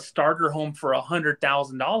yourself a starter home for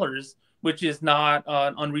 $100,000, which is not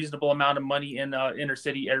an unreasonable amount of money in an inner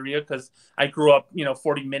city area, because I grew up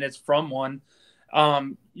 40 minutes from one.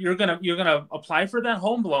 You're gonna apply for that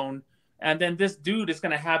home loan, And then this dude is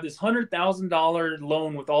going to have this $100,000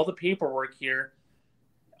 loan with all the paperwork here.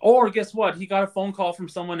 Or guess what? He got a phone call from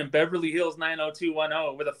someone in Beverly Hills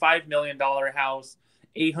 90210 with a $5 million house,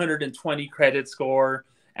 820 credit score,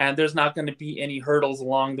 and there's not going to be any hurdles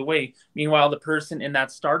along the way. Meanwhile, the person in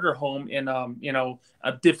that starter home in a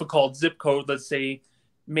difficult zip code, let's say,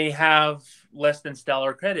 may have less than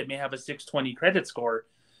stellar credit, may have a 620 credit score.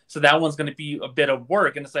 So that one's going to be a bit of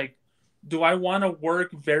work. And it's like, do I want to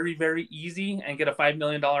work very, very easy and get a $5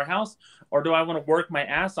 million house? Or do I want to work my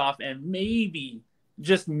ass off and maybe,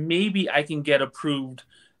 just maybe, I can get approved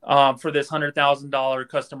for this $100,000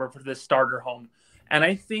 customer for this starter home? And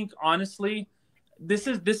I think, honestly, this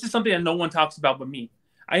is something that no one talks about but me.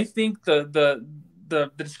 I think the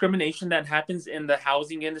discrimination that happens in the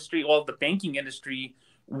housing industry, well, the banking industry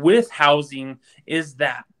with housing, is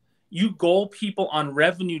that you goal people on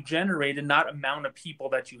revenue generated, not amount of people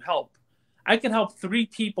that you help. I can help 3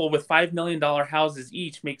 people with $5 million houses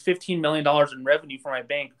each make $15 million in revenue for my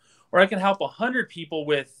bank. Or I can help 100 people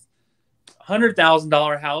with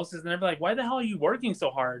 $100,000 houses. And they're like, why the hell are you working so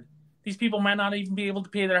hard? These people might not even be able to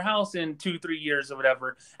pay their house in 2-3 years or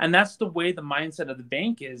whatever. And that's the way the mindset of the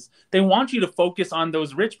bank is. They want you to focus on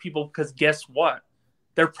those rich people because guess what?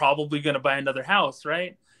 They're probably going to buy another house,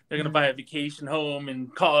 right? They're going to buy a vacation home in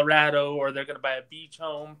Colorado, or they're going to buy a beach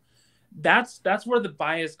home. That's where the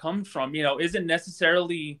bias comes from. Is it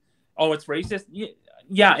necessarily, oh, it's racist?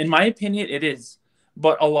 Yeah, in my opinion, it is.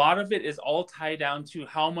 But a lot of it is all tied down to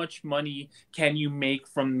how much money can you make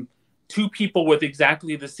from 2 people with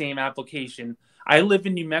exactly the same application. I live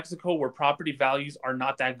in New Mexico where property values are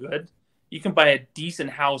not that good. You can buy a decent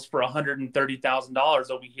house for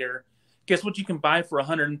 $130,000 over here. Guess what you can buy for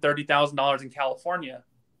 $130,000 in California?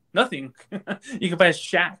 Nothing. You can buy a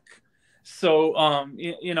shack. So,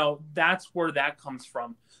 that's where that comes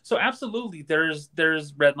from. So absolutely, there's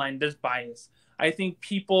red line, there's bias. I think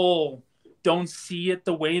people don't see it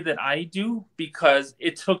the way that I do because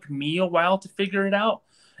it took me a while to figure it out.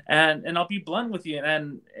 And I'll be blunt with you.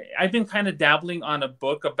 And I've been kind of dabbling on a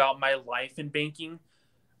book about my life in banking.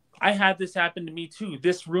 I had this happen to me too.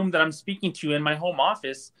 This room that I'm speaking to in my home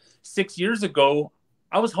office 6 years ago,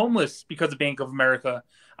 I was homeless because of Bank of America.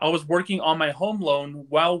 I was working on my home loan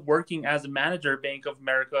while working as a manager at Bank of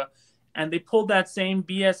America. And they pulled that same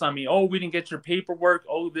BS on me. Oh, we didn't get your paperwork.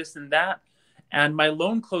 Oh, this and that. And my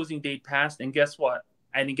loan closing date passed. And guess what?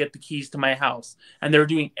 I didn't get the keys to my house. And they were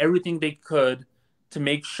doing everything they could to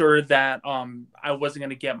make sure that I wasn't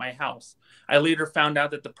going to get my house. I later found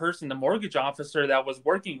out that the mortgage officer that was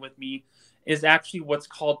working with me, is actually what's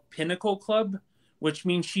called Pinnacle Club, which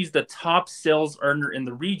means she's the top sales earner in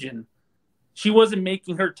the region. She wasn't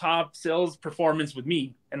making her top sales performance with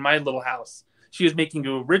me in my little house. She was making it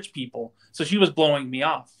with rich people. So she was blowing me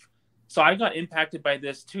off. So I got impacted by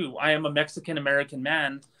this too. I am a Mexican-American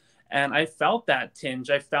man, and I felt that tinge.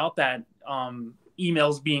 I felt that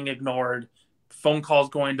emails being ignored, phone calls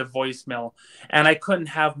going to voicemail. And I couldn't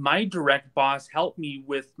have my direct boss help me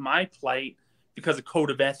with my plight because of code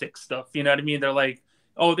of ethics stuff. You know what I mean? They're like,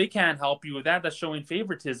 oh, they can't help you with that. That's showing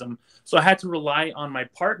favoritism. So I had to rely on my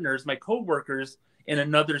partners, my coworkers in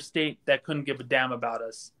another state that couldn't give a damn about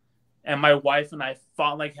us. And my wife and I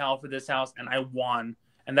fought like hell for this house, and I won.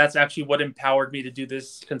 And that's actually what empowered me to do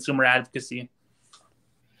this consumer advocacy.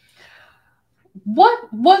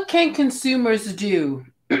 What can consumers do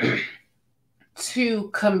to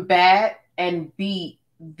combat and beat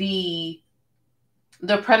the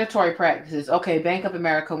predatory practices? Okay, Bank of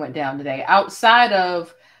America went down today. Outside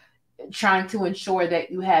of trying to ensure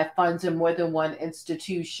that you have funds in more than one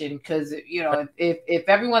institution, because if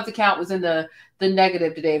everyone's account was in the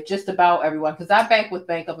negative today, if just about everyone, because I bank with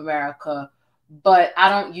Bank of America, but I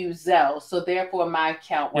don't use Zelle, so therefore my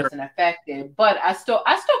account wasn't affected. But I still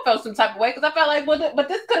felt some type of way because I felt like, well, but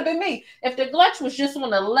this could have been me. If the glitch was just on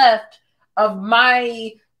the left of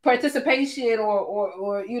my participation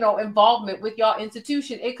or involvement with y'all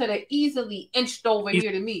institution, it could have easily inched over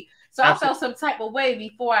here to me. So I felt some type of way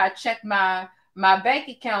before I checked my bank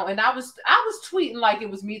account, and I was tweeting like it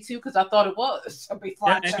was me too because I thought it was.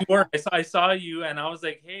 I saw you, and I was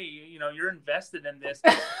like, hey, you're invested in this.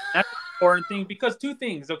 That's an important thing, because 2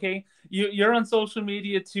 things, okay? You're on social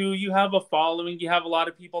media too. You have a following. You have a lot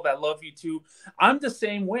of people that love you too. I'm the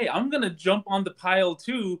same way. I'm gonna jump on the pile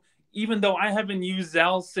too, even though I haven't used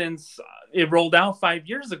Zelle since it rolled out 5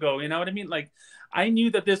 years ago. You know what I mean? Like, I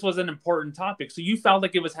knew that this was an important topic. So you felt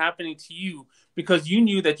like it was happening to you because you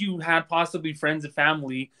knew that you had possibly friends and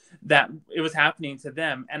family that it was happening to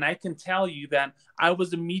them. And I can tell you that I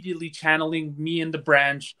was immediately channeling me in the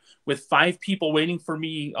branch with 5 people waiting for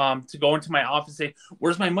me to go into my office and say,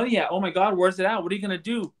 where's my money at? Oh my God, where's it at? What are you going to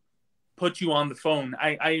do? put you on the phone.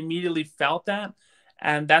 I immediately felt that.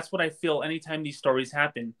 And that's what I feel anytime these stories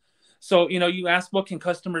happen. So, you ask, what can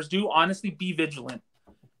customers do? Honestly, be vigilant.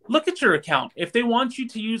 Look at your account. If they want you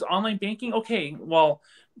to use online banking, okay, well,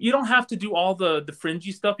 you don't have to do all the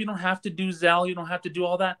fringy stuff. You don't have to do Zelle. You don't have to do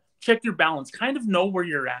all that. Check your balance. Kind of know where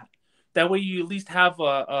you're at. That way you at least have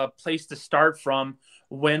a place to start from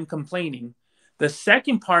when complaining. The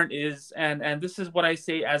second part is, and this is what I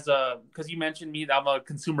say because you mentioned me, I'm a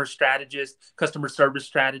consumer strategist, customer service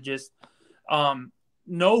strategist.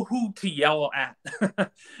 Know who to yell at.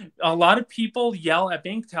 A lot of people yell at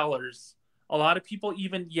bank tellers. A lot of people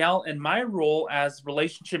even yell in my role as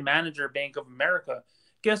relationship manager, Bank of America.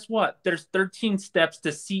 Guess what? There's 13 steps to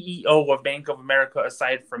CEO of Bank of America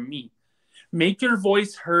aside from me. Make your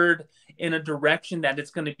voice heard in a direction that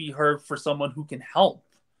it's going to be heard for someone who can help.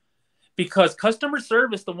 Because customer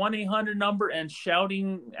service, the 1-800 number, and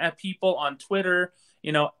shouting at people on Twitter,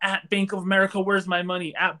 at Bank of America, where's my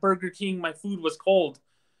money? At Burger King, my food was cold.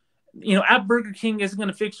 At Burger King isn't going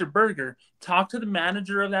to fix your burger. Talk to the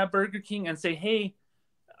manager of that Burger King and say, hey,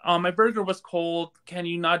 my burger was cold. Can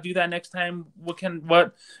you not do that next time? What can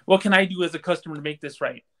I do as a customer to make this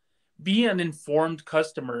right? Be an informed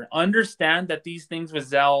customer. Understand that these things with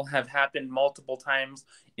Zelle have happened multiple times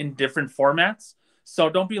in different formats. So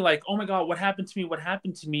don't be like, oh my God, what happened to me? What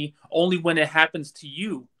happened to me? Only when it happens to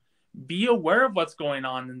you. Be aware of what's going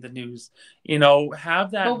on in the news.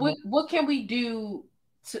 Have that. But what can we do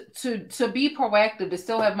to be proactive to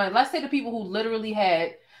still have money? Let's say the people who literally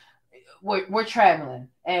we're traveling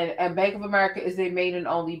and Bank of America is their main and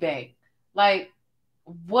only bank. Like,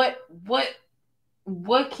 what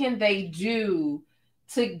can they do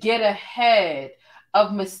to get ahead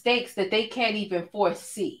of mistakes that they can't even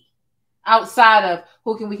foresee outside of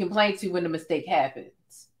who can we complain to when the mistake happens?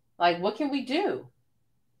 Like, what can we do?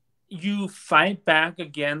 You fight back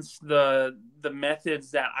against the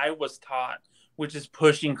methods that I was taught, which is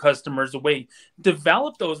pushing customers away.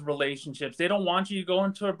 Develop those relationships. They don't want you to go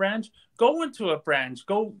into a branch. Go into a branch.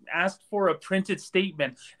 Go ask for a printed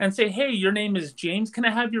statement and say, hey, your name is James. Can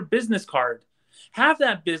I have your business card? Have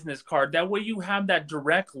that business card. That way you have that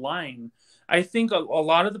direct line. I think a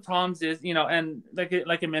lot of the problems is, and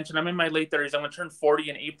like I mentioned, I'm in my late 30s. I'm going to turn 40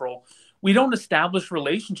 in April. We don't establish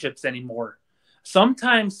relationships anymore.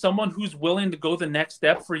 Sometimes someone who's willing to go the next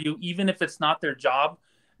step for you, even if it's not their job,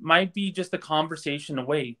 might be just a conversation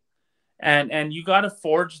away. And you got to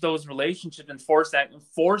forge those relationships and force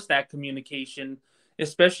that communication,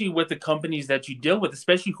 especially with the companies that you deal with,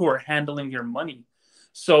 especially who are handling your money.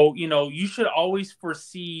 So, you should always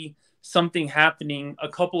foresee something happening a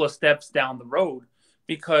couple of steps down the road,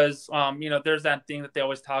 because, there's that thing that they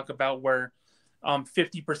always talk about where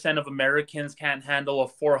 50% of Americans can't handle a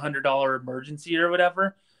 $400 emergency or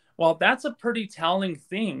whatever. Well, that's a pretty telling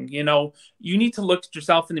thing. You need to look at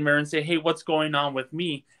yourself in the mirror and say, hey, what's going on with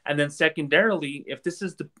me? And then secondarily, if this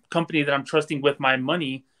is the company that I'm trusting with my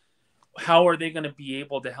money, how are they going to be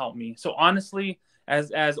able to help me? So honestly,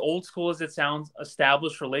 as old school as it sounds,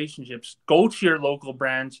 establish relationships. Go to your local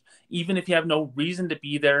branch, even if you have no reason to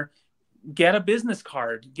be there. Get a business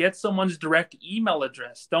card. Get someone's direct email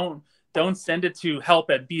address. Don't send it to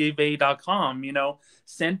help@bofa.com.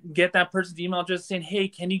 Get that person's email address saying, hey,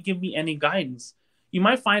 can you give me any guidance? You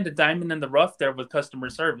might find a diamond in the rough there with customer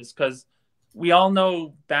service, because we all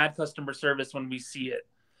know bad customer service when we see it.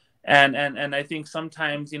 And I think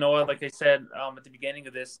sometimes, like I said at the beginning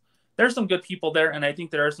of this, there's some good people there. And I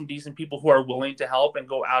think there are some decent people who are willing to help and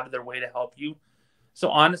go out of their way to help you. So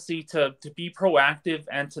honestly, to be proactive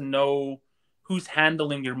and to know who's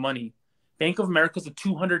handling your money. Bank of America is a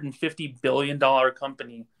 $250 billion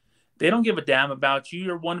company. They don't give a damn about you.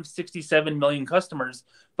 You're one of 67 million customers.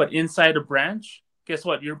 But inside a branch, guess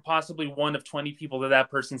what? You're possibly one of 20 people that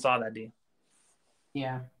person saw that day.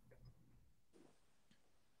 Yeah.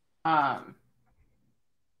 Trying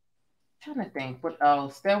to think what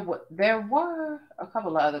else. There were a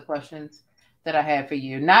couple of other questions that I had for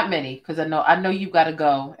you. Not many, because I know you got to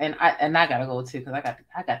go, and I got to go too, because I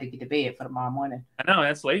got to get to bed for tomorrow morning. I know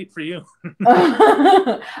that's late for you.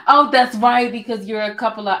 Oh, that's right, because you're a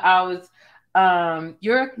couple of hours.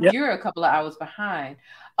 You're a couple of hours behind.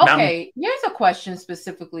 Okay, here's a question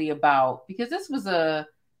specifically about, because this was a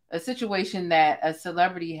situation that a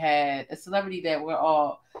celebrity that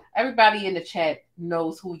everybody in the chat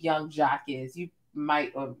knows who Young Jock is. You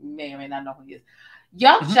might or may not know who he is.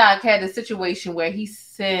 Young Jock had a situation where he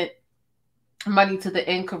sent money to the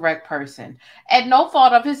incorrect person at no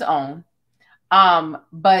fault of his own.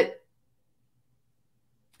 But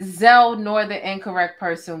Zelle nor the incorrect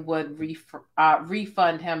person would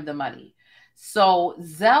refund him the money. So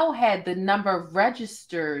Zelle had the number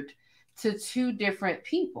registered to two different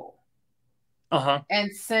people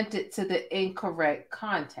and sent it to the incorrect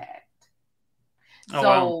contact. Oh, So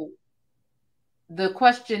wow. the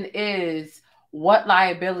question is, what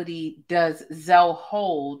liability does Zelle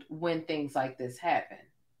hold when things like this happen?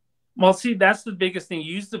 Well, see, that's the biggest thing.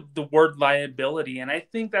 You use the word liability, and I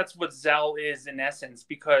think that's what Zelle is in essence,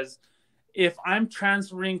 because if I'm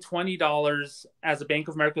transferring $20 as a Bank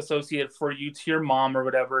of America associate for you to your mom or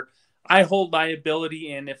whatever, I hold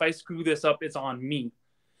liability, and if I screw this up, it's on me.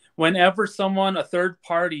 Whenever someone, a third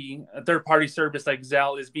party service like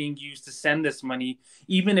Zelle is being used to send this money,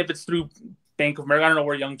 even if it's through Bank of America, I don't know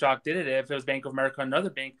where Young Jock did it, if it was Bank of America or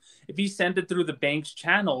another bank, if he sent it through the bank's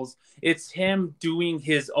channels, it's him doing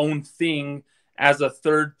his own thing as a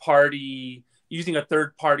third party, using a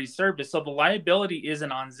third party service. So the liability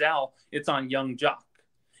isn't on Zelle, it's on Young Jock.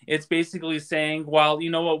 It's basically saying, well,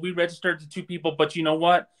 you know what, we registered to two people, but you know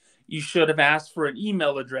what? You should have asked for an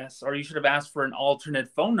email address, or you should have asked for an alternate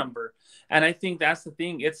phone number. And I think that's the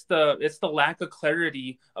thing. It's the lack of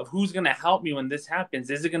clarity of who's going to help me when this happens.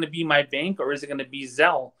 Is it going to be my bank, or is it going to be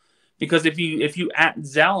Zelle? Because if you at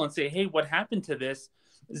Zelle and say, hey, what happened to this?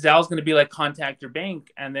 Zelle's going to be like, contact your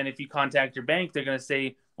bank. And then if you contact your bank, they're going to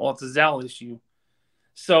say, well, it's a Zelle issue.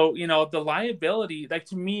 So, you know, the liability, like,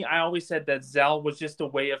 to me, I always said that Zelle was just a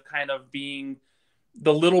way of kind of being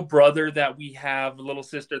the little brother that we have, little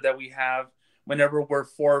sister that we have whenever we're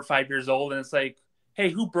 4 or 5 years old. And it's like, hey,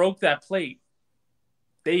 who broke that plate?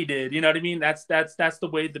 They did. You know what I mean? That's the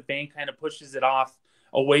way the bank kind of pushes it off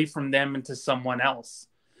away from them into someone else.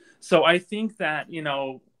 So I think that, you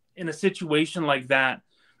know, in a situation like that,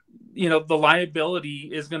 you know, the liability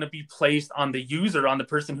is going to be placed on the user, on the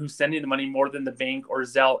person who's sending the money, more than the bank or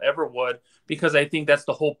Zelle ever would, because I think that's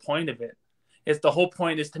the whole point of it. It's the whole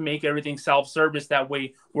point is to make everything self-service. That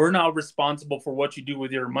way we're not responsible for what you do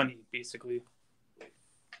with your money, basically.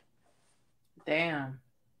 Damn.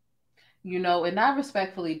 You know, and I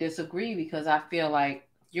respectfully disagree, because I feel like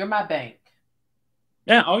you're my bank.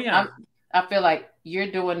 Yeah. Oh, yeah. I feel like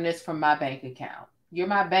you're doing this from my bank account. You're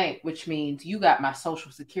my bank, which means you got my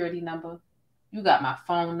social security number. You got my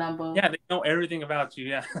phone number. Yeah, they know everything about you.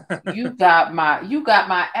 Yeah. you got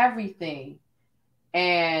my everything.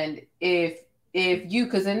 And if you,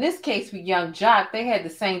 because in this case with Young Jock, they had the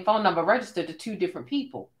same phone number registered to two different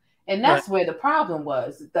people. And that's right, where the problem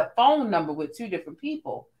was, the phone number with two different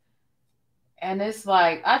people. And it's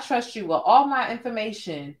like, I trust you with all my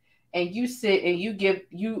information, and you sit and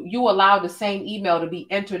you allow the same email to be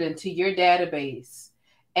entered into your database,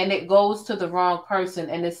 and it goes to the wrong person,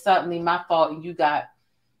 and it's suddenly my fault, and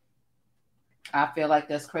I feel like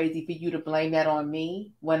that's crazy for you to blame that on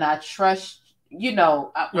me when I trust, you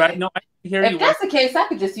know. Right. No, I hear you. If that's the case, I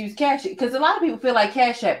could just use Cash App, because a lot of people feel like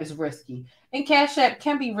Cash App is risky, and Cash App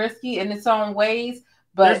can be risky in its own ways.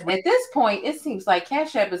 But at this point, it seems like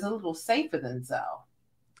Cash App is a little safer than Zelle.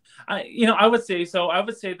 I would say so. I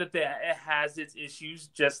would say that it has its issues,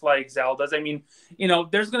 just like Zelle does. I mean, you know,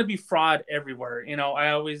 there's going to be fraud everywhere. You know,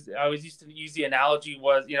 I always used to use the analogy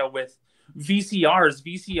was, you know, with VCRs.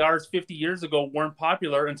 VCRs 50 years ago weren't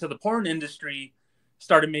popular until the porn industry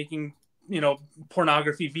started making, you know,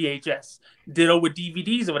 pornography VHS. Ditto with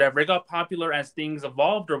DVDs or whatever. It got popular as things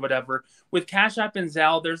evolved or whatever. With Cash App and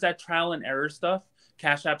Zelle, there's that trial and error stuff.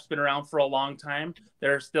 Cash App's been around for a long time.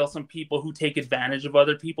 There are still some people who take advantage of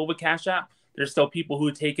other people with Cash App. There's still people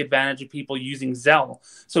who take advantage of people using Zelle.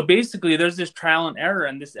 So basically, there's this trial and error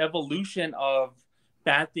and this evolution of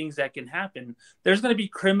bad things that can happen. There's going to be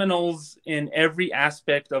criminals in every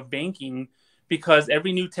aspect of banking, because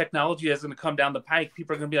every new technology that's going to come down the pike,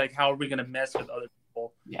 people are going to be like, how are we going to mess with other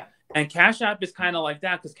people? Yeah. And Cash App is kind of like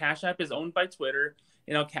that, because Cash App is owned by Twitter.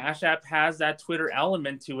 You know, Cash App has that Twitter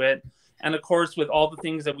element to it. And of course, with all the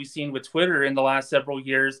things that we've seen with Twitter in the last several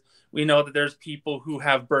years, we know that there's people who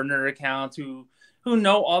have burner accounts who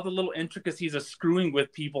know all the little intricacies of screwing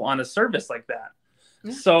with people on a service like that.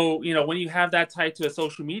 Yeah. So, you know, when you have that tied to a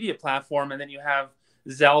social media platform, and then you have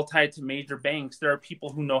Zelle tied to major banks, there are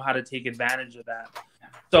people who know how to take advantage of that.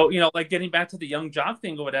 So, you know, like getting back to the Young Jock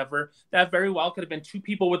thing or whatever, that very well could have been two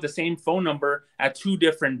people with the same phone number at two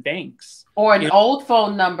different banks. Or an old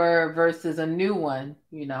phone number versus a new one,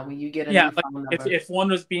 you know, when you get a new phone number. If one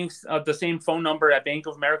was being the same phone number at Bank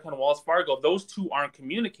of America and Wells Fargo, those two aren't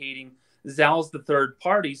communicating. Zelle's the third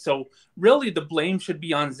party. So really the blame should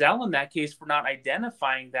be on Zelle in that case for not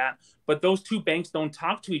identifying that. But those two banks don't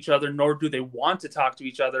talk to each other, nor do they want to talk to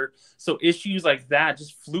each other. So issues like that,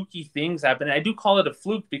 just fluky things happen. And I do call it a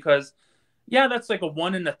fluke because, yeah, that's like a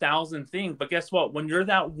 1 in 1,000 thing. But guess what? When you're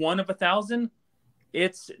that 1 of 1,000,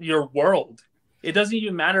 it's your world. It doesn't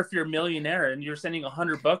even matter if you're a millionaire and you're sending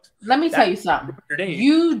 $100. Let me tell you something.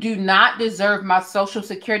 You do not deserve my social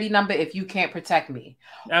security number if you can't protect me.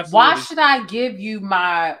 Absolutely. Why should I give you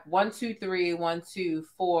my 1, 2, 3, 1, 2,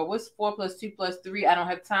 4? What's 4 plus 2 plus 3? I don't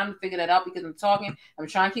have time to figure that out because I'm talking. I'm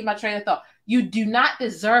trying to keep my train of thought. You do not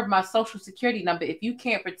deserve my social security number if you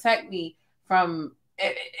can't protect me from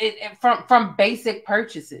basic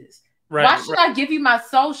purchases. Right, why should I give you my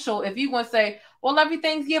social if you're going to say, well,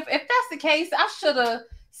 everything's gift? If that's the case, I should have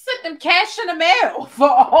sent them cash in the mail for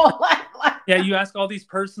all that. Yeah, you ask all these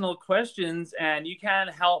personal questions and you can't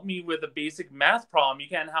help me with a basic math problem. You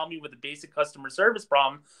can't help me with a basic customer service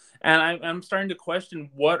problem. And I'm starting to question,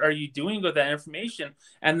 what are you doing with that information?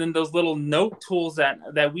 And then those little note tools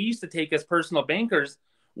that we used to take as personal bankers,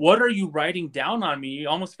 what are you writing down on me? You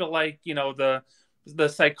almost feel like, the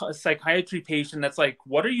psychiatry patient that's like,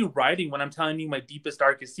 what are you writing when I'm telling you my deepest,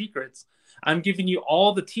 darkest secrets? I'm giving you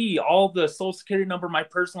all the tea, all the social security number, my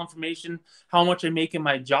personal information, how much I make in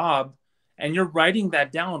my job, and you're writing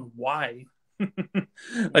that down. Why?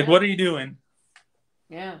 What are you doing?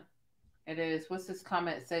 Yeah, it is. What's this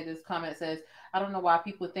comment say? This comment says, I don't know why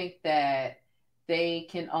people think that they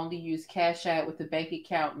can only use Cash App with the bank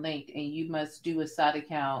account linked and you must do a side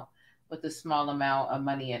account with a small amount of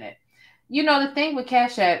money in it. The thing with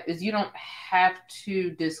Cash App is you don't have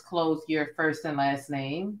to disclose your first and last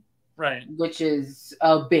name. Right. Which is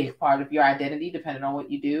a big part of your identity, depending on what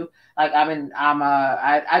you do. Like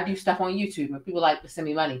I do stuff on YouTube and people like to send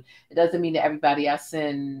me money. It doesn't mean that everybody I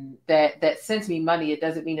send that sends me money, it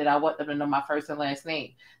doesn't mean that I want them to know my first and last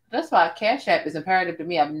name. That's why Cash App is imperative to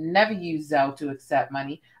me. I've never used Zelle to accept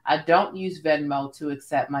money. I don't use Venmo to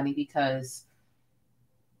accept money because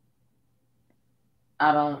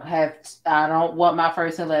I don't want my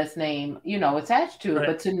first and last name, attached to it. Right.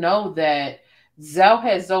 But to know that Zelle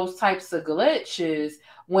has those types of glitches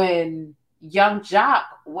when Young Jock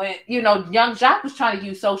was trying to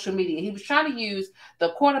use social media. He was trying to use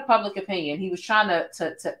the court of public opinion. He was trying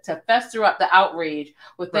to fester up the outrage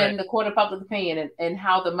within the court of public opinion and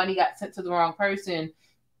how the money got sent to the wrong person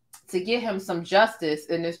to get him some justice.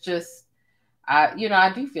 And it's just, I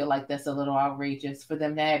do feel like that's a little outrageous for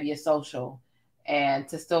them to have your social and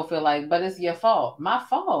to still feel like, but it's your fault. My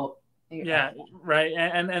fault. Yeah, right.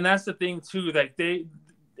 And that's the thing too. Like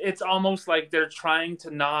it's almost like they're trying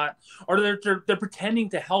to not, or they're pretending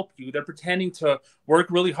to help you. They're pretending to work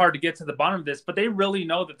really hard to get to the bottom of this, but they really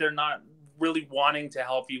know that they're not really wanting to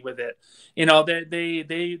help you with it.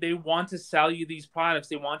 They want to sell you these products.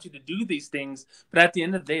 They want you to do these things, but at the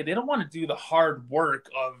end of the day, they don't want to do the hard work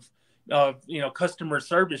of customer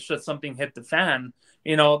service should something hit the fan.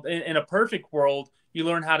 In a perfect world, you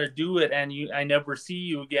learn how to do it and I never see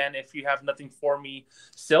you again if you have nothing for me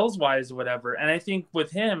sales wise or whatever. And I think with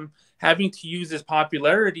him having to use his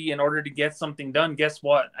popularity in order to get something done, guess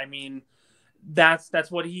what? I mean, that's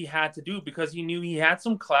what he had to do because he knew he had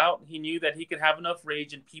some clout. He knew that he could have enough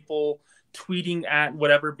rage and people tweeting at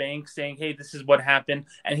whatever bank saying, hey, this is what happened.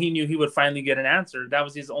 And he knew he would finally get an answer. That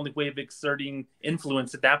was his only way of exerting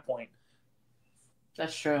influence at that point.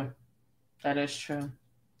 That's true. That is true.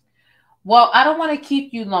 Well, I don't want to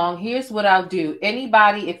keep you long. Here's what I'll do.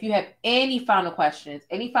 Anybody, if you have any final questions,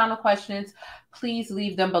 please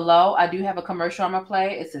leave them below. I do have a commercial I'm going to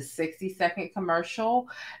play. It's a 60-second commercial.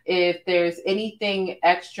 If there's anything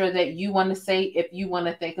extra that you want to say, if you want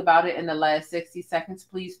to think about it in the last 60 seconds,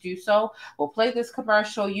 please do so. We'll play this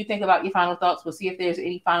commercial. You think about your final thoughts. We'll see if there's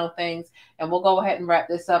any final things, and we'll go ahead and wrap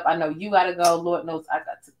this up. I know you got to go. Lord knows I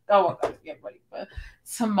got to go. I got to get ready for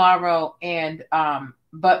tomorrow. And,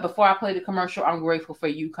 but before I play the commercial, I'm grateful for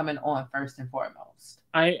you coming on first and foremost.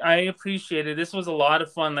 I appreciate it. This was a lot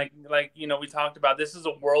of fun. Like we talked about, this is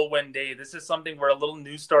a whirlwind day. This is something where a little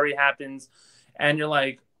news story happens and you're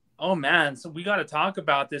like, oh man, so we got to talk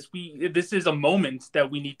about this. This is a moment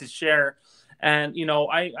that we need to share. And,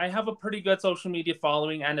 I have a pretty good social media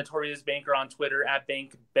following and Notorious Banker on Twitter at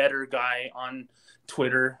BankBetterGuy on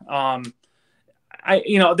Twitter.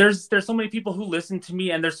 There's so many people who listen to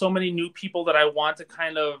me and there's so many new people that I want to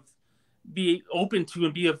kind of be open to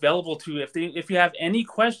and be available to if you have any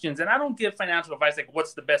questions. And I don't give financial advice like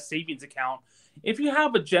what's the best savings account. If you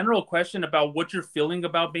have a general question about what you're feeling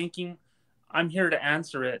about banking, I'm here to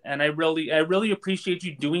answer it. And I really appreciate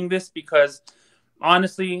you doing this because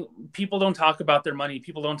honestly, people don't talk about their money.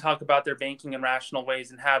 People don't talk about their banking in rational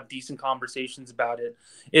ways and have decent conversations about it.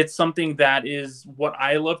 It's something that is what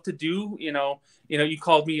I love to do. You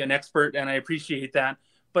called me an expert and I appreciate that,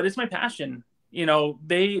 but it's my passion.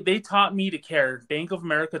 They taught me to care. Bank of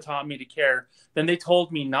America taught me to care. Then they told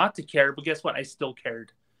me not to care, but guess what? I still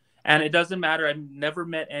cared. And it doesn't matter. I've never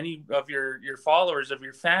met any of your followers, of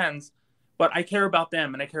your fans, but I care about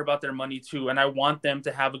them and I care about their money too. And I want them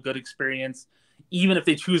to have a good experience, even if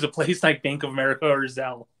they choose a place like Bank of America or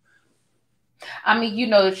Zelle. I mean, you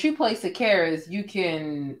know, the true place of care is you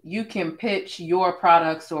can pitch your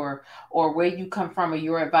products or where you come from or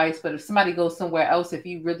your advice. But if somebody goes somewhere else, if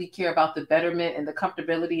you really care about the betterment and the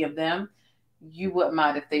comfortability of them, you wouldn't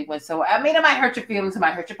mind if they went. So, I mean, it might hurt your feelings, it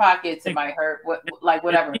might hurt your pockets, it might hurt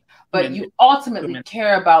whatever. But you ultimately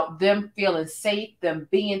care about them feeling safe, them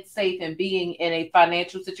being safe, and being in a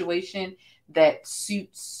financial situation that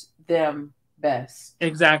suits them best.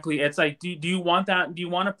 Exactly. It's like, do you want that? Do you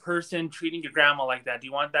want a person treating your grandma like that? Do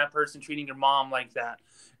you want that person treating your mom like that?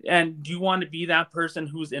 And do you want to be that person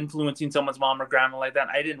who's influencing someone's mom or grandma like that?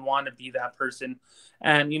 I didn't want to be that person.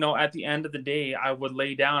 And, you know, at the end of the day, I would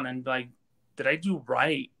lay down and like, did I do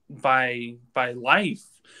right by life?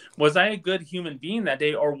 Was I a good human being that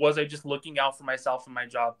day, or was I just looking out for myself and my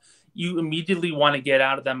job? You immediately want to get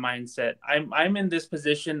out of that mindset. I'm in this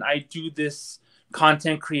position. I do this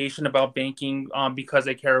content creation about banking because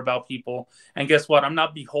I care about people. And guess what? I'm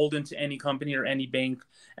not beholden to any company or any bank.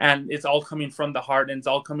 And it's all coming from the heart, and it's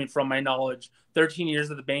all coming from my knowledge. 13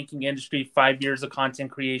 years of the banking industry, 5 years of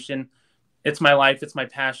content creation. It's my life. It's my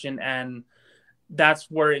passion. And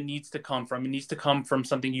that's where it needs to come from. It needs to come from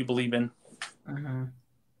something you believe in. Mm-hmm.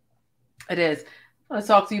 It is. I want to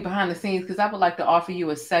talk to you behind the scenes because I would like to offer you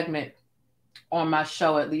a segment on my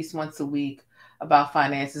show at least once a week about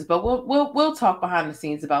finances, but we'll talk behind the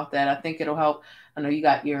scenes about that. I think it'll help. I know you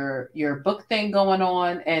got your book thing going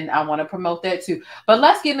on, and I want to promote that too. But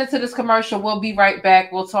let's get into this commercial. We'll be right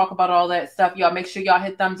back. We'll talk about all that stuff. Y'all make sure y'all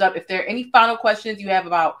hit thumbs up if there are any final questions you have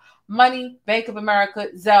about money, Bank of America,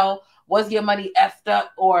 Zelle. Was your money effed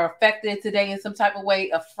up or affected today in some type of way?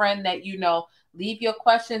 A friend that you know. Leave your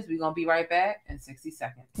questions. We're going to be right back in 60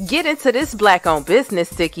 seconds. Get into this Black-owned business,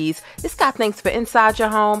 Stickies. It's got things for inside your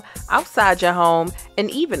home, outside your home, and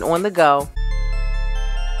even on the go.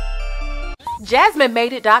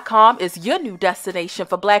 JasmineMadeIt.com is your new destination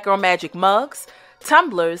for Black Girl Magic mugs,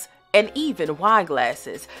 tumblers, and even wine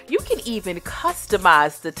glasses. You can even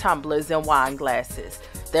customize the tumblers and wine glasses.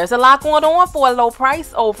 There's a lot going on for a low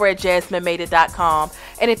price over at JasmineMadeIt.com.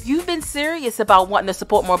 And if you've been serious about wanting to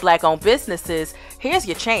support more Black-owned businesses, here's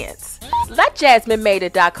your chance. Let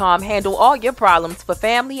JasmineMadeIt.com handle all your problems for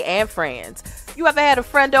family and friends. You ever had a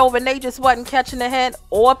friend over and they just wasn't catching the hint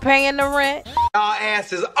or paying the rent? Our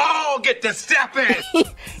asses all get to stepping.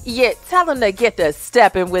 Yeah, tell them to get to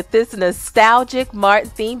stepping with this nostalgic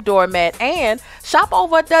Martin-themed doormat and shop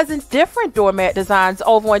over a dozen different doormat designs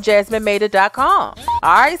over on JasmineMadeIt.com.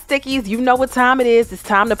 All right, Stickies, you know what time it is. It's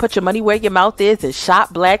time to put your money where your mouth is and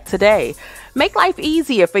shop Black today. Make life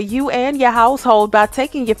easier for you and your household by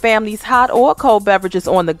taking your family's hot or cold beverages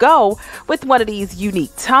on the go with one of these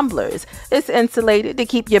unique tumblers. It's insulated to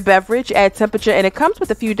keep your beverage at temperature, and it comes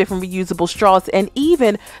with a few different reusable straws and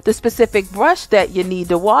even the specific brush that you need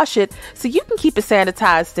to wash it so you can keep it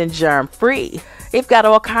sanitized and germ-free. They've got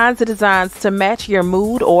all kinds of designs to match your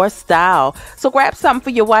mood or style. So grab something for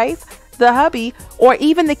your wife, the hubby, or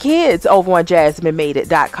even the kids over on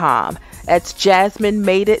JasmineMadeIt.com. That's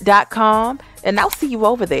JasmineMadeIt.com, and I'll see you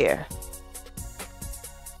over there.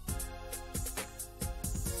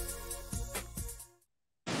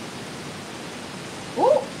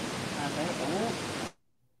 Ooh.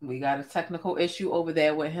 We got a technical issue over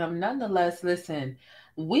there with him. Nonetheless, listen,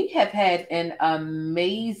 we have had an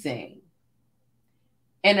amazing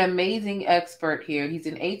expert here. He's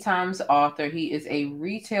an 8 times author. He is a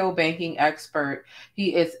retail banking expert.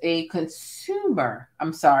 He is a customer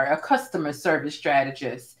service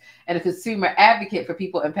strategist and a consumer advocate for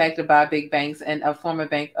people impacted by big banks and a former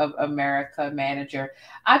Bank of America manager.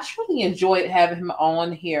 I truly enjoyed having him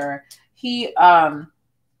on here.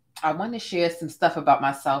 I want to share some stuff about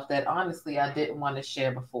myself that honestly I didn't want to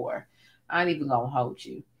share before. I ain't even gonna hold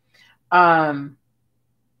you.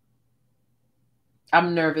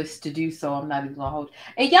 I'm nervous to do so. I'm not even gonna hold you.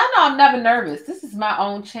 And y'all know I'm never nervous. This is my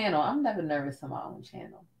own channel. I'm never nervous on my own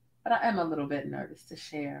channel. But I am a little bit nervous to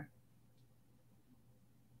share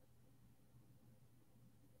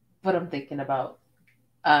what I'm thinking about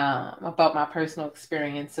my personal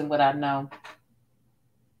experience and what I know.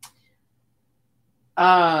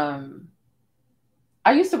 I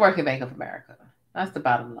used to work at Bank of America. That's the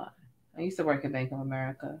bottom line. I used to work at Bank of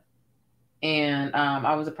America. And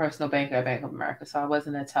I was a personal banker at Bank of America. So I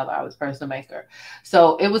wasn't a teller. I was a personal banker.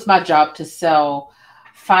 So it was my job to sell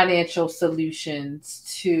financial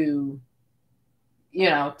solutions to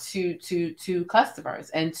customers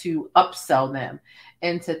and to upsell them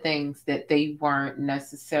into things that they weren't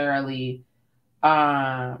necessarily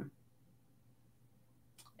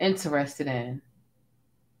interested in.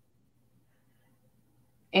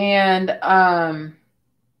 And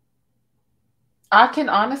I can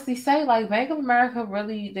honestly say, like, Bank of America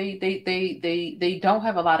really, they don't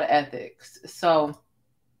have a lot of ethics. So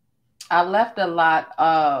I left a lot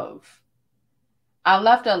of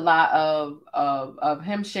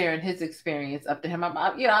him sharing his experience up to him. I'm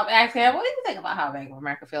asking him, what do you think about how Bank of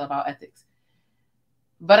America feel about ethics?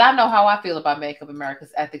 But I know how I feel about Bank of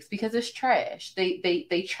America's ethics because it's trash.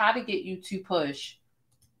 They try to get you to push.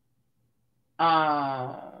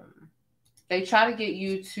 They try to get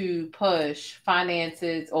you to push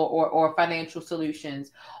finances or financial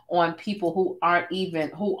solutions on people who aren't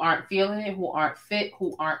feeling it, who aren't fit,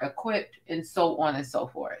 who aren't equipped, and so on and so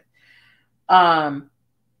forth.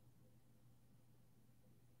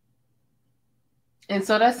 And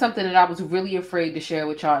so that's something that I was really afraid to share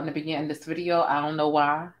with y'all in the beginning of this video. I don't know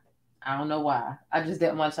why. I just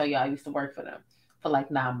didn't want to tell y'all I used to work for them for like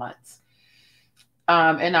 9 months.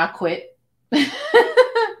 And I quit.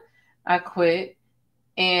 I quit.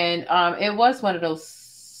 And it was one of those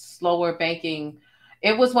slower banking.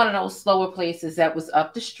 It was one of those slower places that was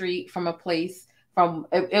up the street from a place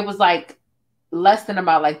it was like less than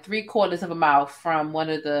about like 3/4 of a mile from one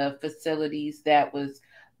of the facilities that was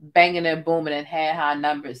banging and booming and had high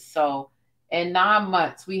numbers. So in 9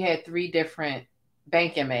 months, we had 3 different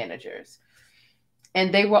banking managers.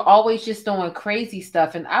 And they were always just doing crazy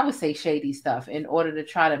stuff, and I would say shady stuff, in order to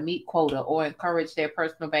try to meet quota or encourage their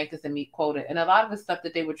personal bankers to meet quota. And a lot of the stuff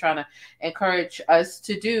that they were trying to encourage us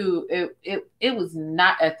to do, it was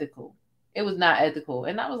not ethical. It was not ethical.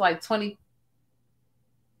 And I was like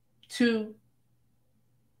 22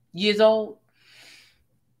 years old.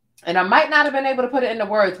 And I might not have been able to put it into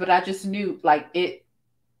words, but I just knew, like, it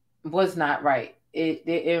was not right. It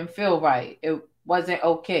didn't feel right. It wasn't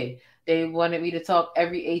okay. They wanted me to talk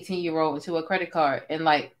every 18-year-old into a credit card. And,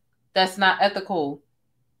 like, that's not ethical.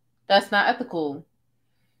 That's not ethical.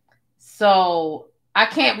 So I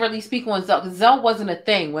can't really speak on Zelle, because Zelle wasn't a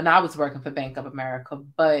thing when I was working for Bank of America.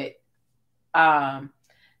 But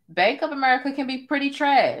Bank of America can be pretty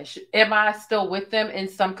trash. Am I still with them in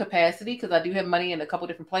some capacity? Because I do have money in a couple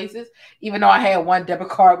different places, even though I had one debit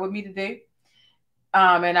card with me today.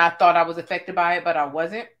 And I thought I was affected by it, but I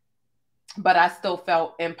wasn't. But I still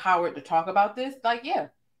felt empowered to talk about this. Like, yeah.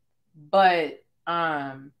 But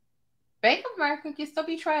Bank of America can still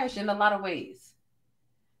be trash in a lot of ways.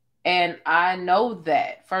 And I know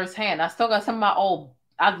that firsthand. I still got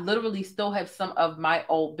I literally still have some of my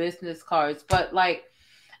old business cards. But, like,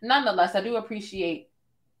 nonetheless, I do appreciate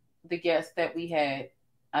the guests that we had.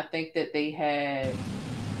 I think that they had,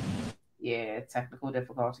 technical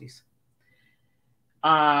difficulties.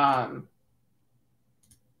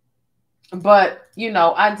 But,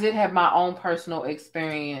 I did have my own personal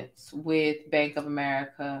experience with Bank of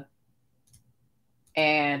America.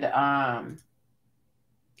 And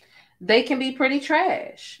they can be pretty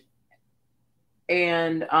trash.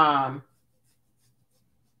 And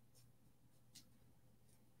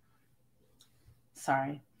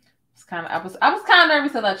sorry. I was kind of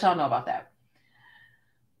nervous to let y'all know about that.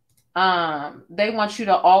 They want you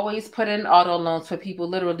to always put in auto loans for people.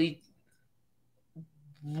 Literally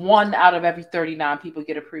 1 out of every 39 people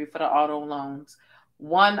get approved for the auto loans.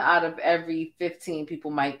 1 out of every 15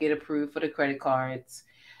 people might get approved for the credit cards.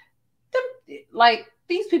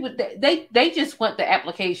 These people, they just want the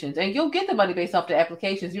applications, and you'll get the money based off the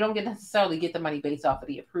applications. You don't necessarily get the money based off of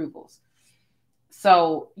the approvals.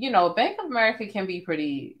 So, Bank of America can be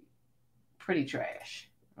pretty trash.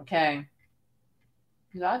 Okay.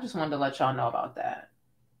 I just wanted to let y'all know about that.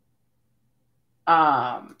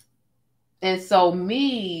 And so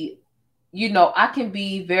me, I can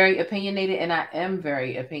be very opinionated, and I am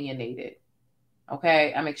very opinionated.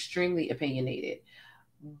 Okay. I'm extremely opinionated,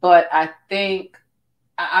 but I think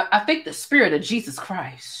the spirit of Jesus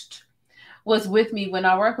Christ was with me when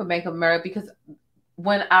I worked with Bank of America, because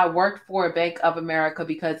when I worked for Bank of America,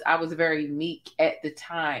 because I was very meek at the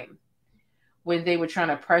time when they were trying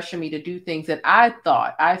to pressure me to do things that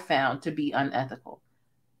I found to be unethical.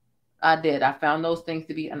 I found those things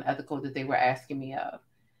to be unethical that they were asking me of.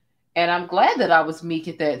 And I'm glad that I was meek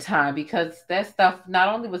at that time, because that stuff,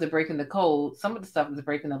 not only was it breaking the code, some of the stuff was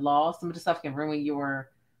breaking the law. Some of the stuff can ruin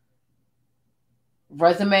your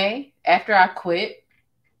resume. After I quit,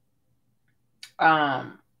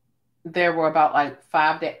 there were about like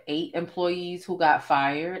 5 to 8 employees who got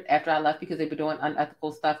fired after I left, because they were doing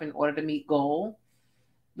unethical stuff in order to meet goal.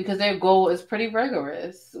 Because their goal is pretty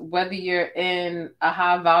rigorous, whether you're in a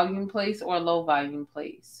high volume place or a low volume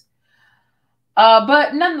place.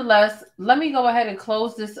 But nonetheless, let me go ahead and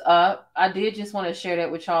close this up. I did just want to share that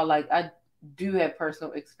with y'all. Like, I do have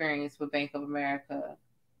personal experience with Bank of America.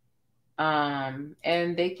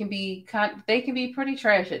 And they can be pretty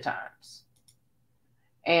trash at times.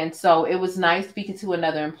 And so it was nice speaking to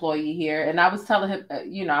another employee here, and I was telling him,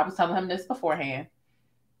 I was telling him this beforehand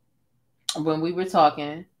when we were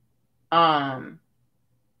talking.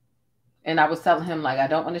 And I was telling him, like, I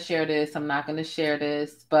don't want to share this. I'm not going to share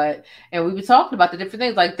this. And we were talking about the different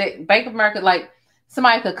things. Like, Bank of America, like,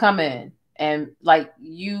 somebody could come in and, like,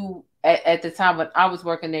 you, at the time when I was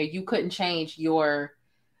working there, you couldn't change your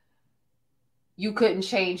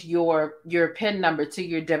PIN number to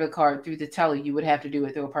your debit card through the teller. You would have to do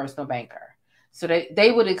it through a personal banker. So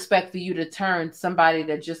they would expect for you to turn somebody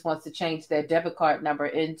that just wants to change their debit card number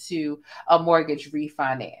into a mortgage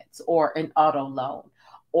refinance or an auto loan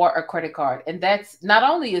or a credit card. And that's not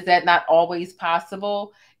only is that not always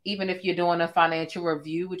possible, even if you're doing a financial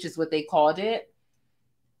review, which is what they called it,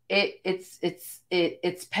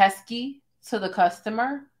 it's pesky to the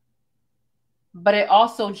customer, but it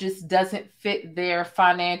also just doesn't fit their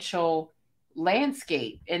financial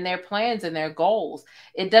landscape and their plans and their goals.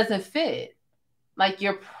 It doesn't fit. Like,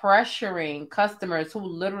 you're pressuring customers who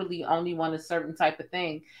literally only want a certain type of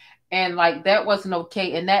thing. And like, that wasn't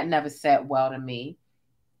okay. And that never sat well to me.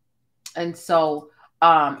 And so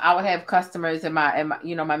I would have customers and my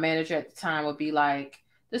my manager at the time would be like,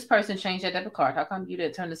 this person changed their debit card. How come you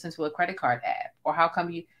didn't turn this into a credit card app? Or how come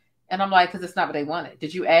you? And I'm like, because it's not what they wanted.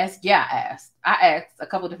 Did you ask? Yeah, I asked. I asked a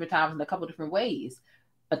couple different times in a couple different ways,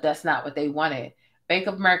 but that's not what they wanted. Bank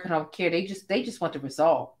of America don't care. They just want the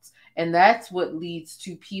results. And that's what leads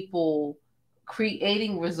to people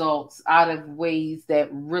creating results out of ways that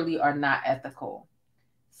really are not ethical.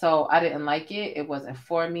 So I didn't like it. It wasn't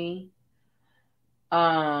for me.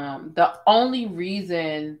 The only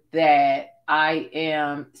reason that I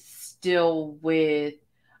am still with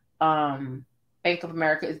Bank of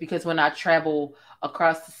America is because when I travel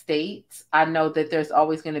across the states, I know that there's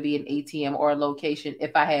always going to be an ATM or a location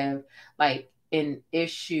if I have like an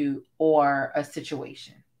issue or a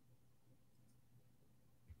situation.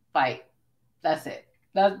 Like, that's it.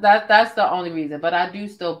 That's the only reason. But I do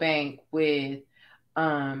still bank with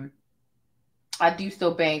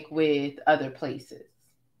other places.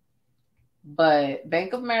 But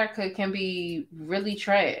Bank of America can be really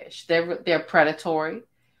trash. They're predatory.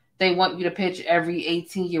 They want you to pitch every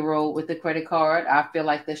 18-year-old with a credit card. I feel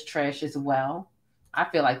like that's trash as well. I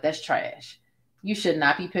feel like that's trash. You should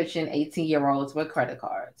not be pitching 18-year-olds with credit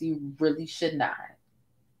cards. You really should not.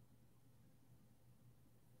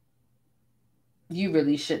 You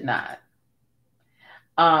really should not.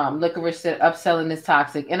 Licorice said upselling is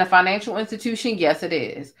toxic. In a financial institution, yes, it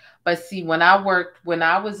is. But see, when I went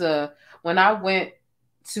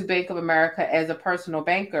to Bank of America as a personal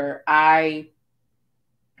banker, I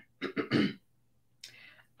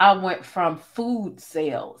went from food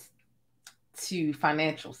sales to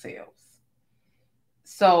financial sales.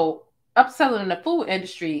 So upselling in the food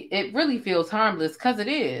industry, it really feels harmless because it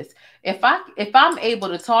is. If I'm able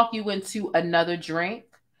to talk you into another drink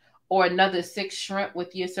or another 6 shrimp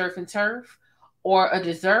with your surf and turf or a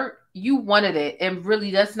dessert, you wanted it. And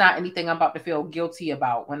really, that's not anything I'm about to feel guilty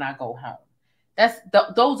about when I go home.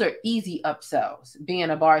 Those are easy upsells, being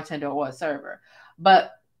a bartender or a server.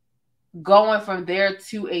 But going from there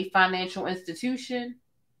to a financial institution,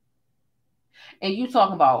 and you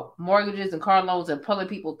talking about mortgages and car loans and pulling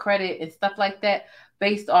people credit and stuff like that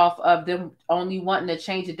based off of them only wanting to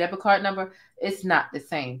change a debit card number, it's not the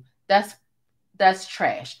same. That's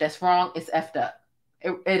trash. That's wrong. It's effed up.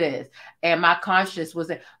 It is. And my conscience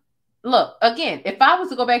was look, again, if I was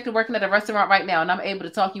to go back to working at a restaurant right now and I'm able to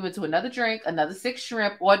talk you into another drink, another 6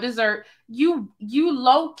 shrimp or dessert, you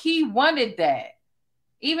low key wanted that.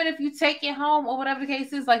 Even if you take it home or whatever the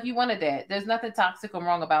case is, like, you wanted that. There's nothing toxic or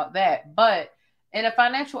wrong about that. But in a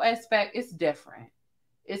financial aspect, it's different.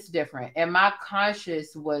 It's different. And my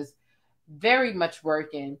conscience was very much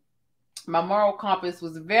working. My moral compass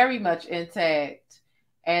was very much intact.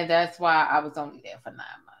 And that's why I was only there for 9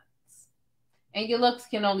 months. And your looks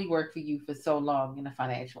can only work for you for so long in a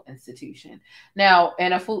financial institution. Now,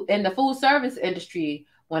 in the food service industry,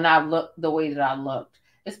 when I looked the way that I looked,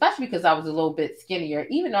 especially because I was a little bit skinnier,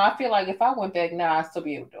 even though I feel like if I went back now, I'd still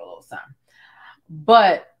be able to do a little something.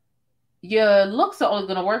 But your looks are only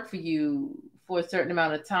going to work for you for a certain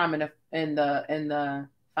amount of time in the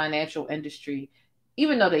financial industry,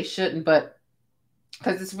 even though they shouldn't, but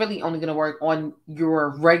because it's really only going to work on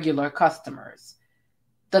your regular customers,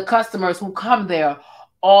 the customers who come there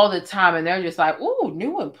all the time and they're just like, "Ooh,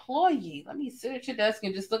 new employee. Let me sit at your desk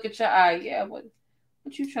and just look at your eye. Yeah, what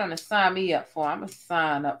you trying to sign me up for? I'm going to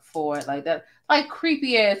sign up for it," like that. Like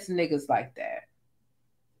creepy ass niggas like that.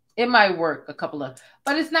 It might work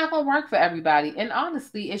but it's not going to work for everybody. And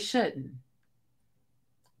honestly, it shouldn't.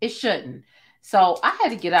 It shouldn't. So I had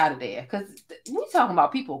to get out of there because we talking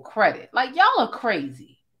about people credit. Like, y'all are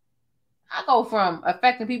crazy. I go from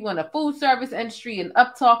affecting people in the food service industry and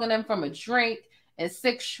up talking them from a drink and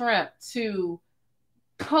sick shrimp to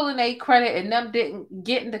pulling a credit and them didn't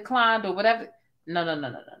getting declined or whatever. No, no, no, no,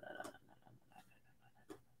 no, no, no.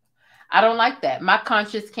 I don't like that. My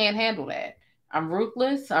conscience can't handle that. I'm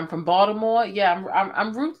ruthless. I'm from Baltimore. Yeah,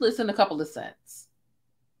 I'm ruthless in a couple of senses.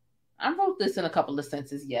 I'm ruthless in a couple of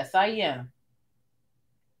senses. Yes, I am.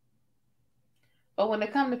 But when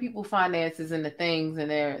it comes to people finances and the things and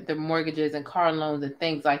their mortgages and car loans and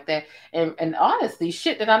things like that, and honestly,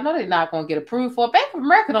 shit that I know they're not going to get approved for, Bank of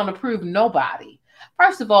America don't approve nobody.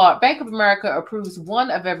 First of all, Bank of America approves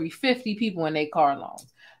 1 of every 50 people in their car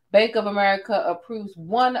loans. Bank of America approves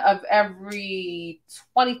 1 of every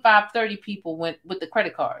 25, 30 people with the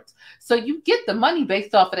credit cards. So you get the money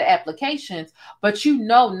based off of the applications, but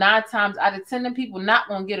 9 times out of 10 of people not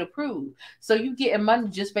going to get approved. So you getting money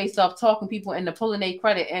just based off talking people into pulling their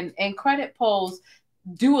credit, and credit pulls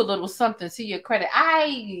do a little something to your credit.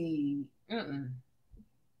 It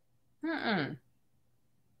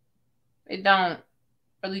don't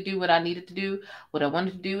really do what I needed to do, what I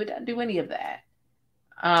wanted to do. It doesn't do any of that.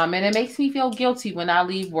 And it makes me feel guilty when I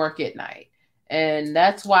leave work at night. And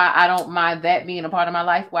that's why I don't mind that being a part of my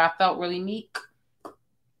life where I felt really meek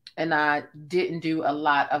and I didn't do a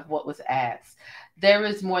lot of what was asked. There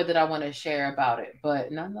is more that I want to share about it,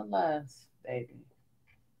 but nonetheless, baby,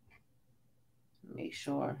 make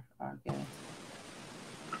sure.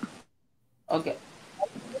 Okay.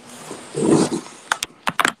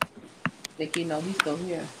 Think know he's still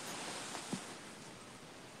here.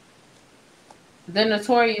 The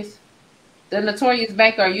notorious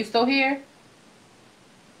banker, are you still here?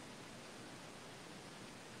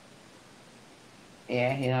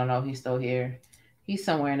 Yeah, he don't know he's still here. He's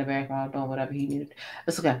somewhere in the background doing whatever he needed.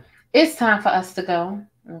 It's okay. It's time for us to go.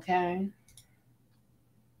 Okay.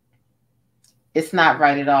 It's not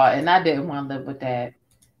right at all. And I didn't want to live with that.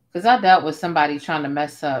 Because I dealt with somebody trying to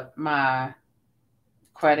mess up my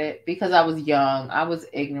credit because I was young. I was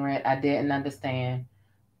ignorant. I didn't understand.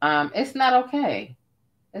 It's not okay.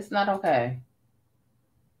 It's not okay.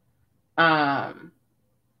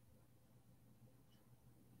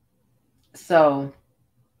 So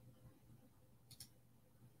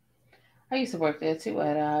I used to work there too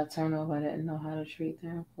at a turnover. I didn't know how to treat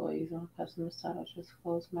their employees on customer side. I just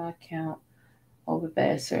closed my account over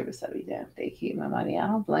bad service. I'll be damned if they keep my money. I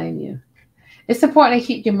don't blame you. It's important to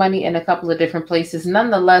keep your money in a couple of different places.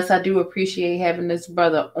 Nonetheless, I do appreciate having this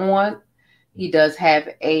brother on. He does have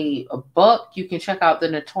a book. You can check out the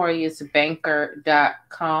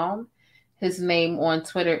notoriousbanker.com. His name on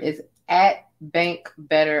Twitter is at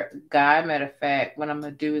BankBetterGuy. Matter of fact, what I'm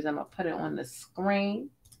going to do is I'm going to put it on the screen.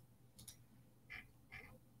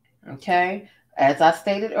 Okay. As I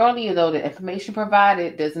stated earlier, though, the information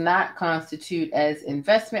provided does not constitute as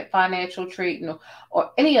investment, financial, trading,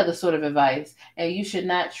 or any other sort of advice, and you should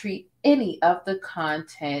not treat any of the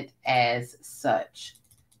content as such.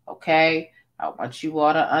 Okay? I want you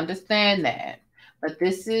all to understand that. But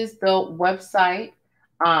this is the website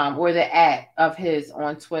or the of his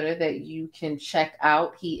on Twitter that you can check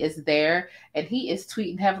out. He is there, and he is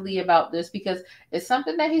tweeting heavily about this because it's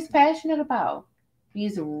something that he's passionate about.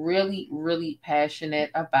 He's really, really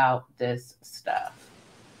passionate about this stuff.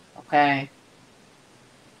 Okay.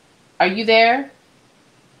 Are you there?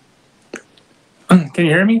 Can you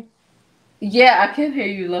hear me? Yeah, I can hear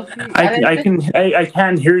you, Luffy. I can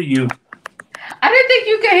hear you. I didn't think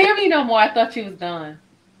you could hear me no more. I thought you was done.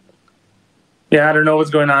 Yeah, I don't know what's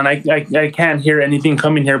going on. I can't hear anything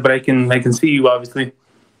coming here, but I can see you obviously.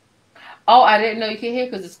 Oh, I didn't know you could hear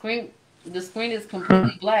because the screen is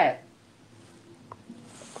completely black.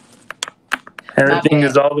 Everything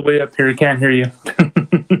is all the way up here. Can't hear you.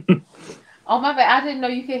 Oh, my bad. I didn't know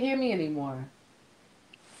you could hear me anymore.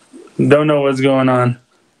 Don't know what's going on.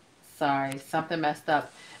 Sorry, something messed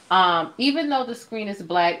up. Even though the screen is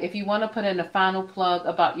black, if you want to put in a final plug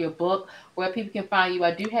about your book, where people can find you,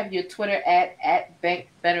 I do have your Twitter at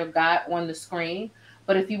BankBetterGuy on the screen.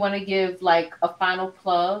 But if you want to give like a final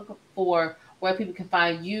plug for where people can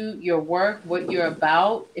find you, your work, what you're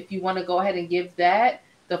about, if you want to go ahead and give that,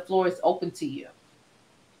 the floor is open to you.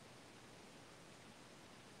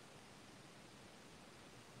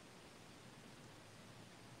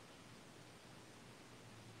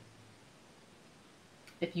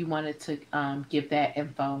 If you wanted to give that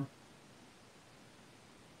info.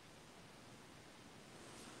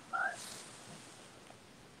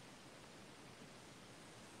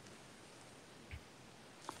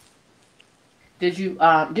 Did you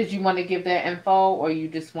want to give that info, or you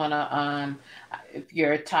just want to if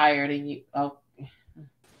you're tired and you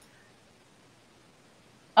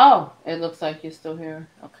it looks like you're still here.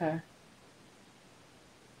 Okay.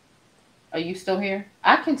 Are you still here?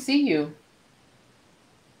 I can see you.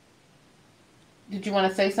 Did you want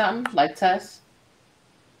to say something like Tess?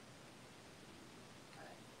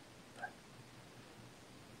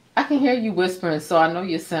 I can hear you whispering, so I know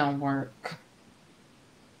your sound work.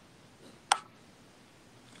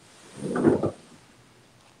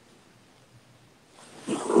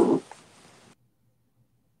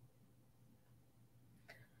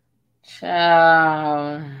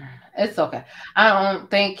 Child, it's okay. I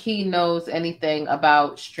don't think he knows anything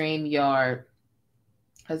about StreamYard.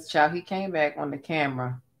 Because, child, he came back on the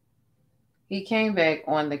camera.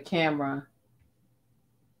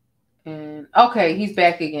 And, okay, he's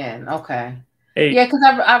back again. Okay. Hey. Yeah, because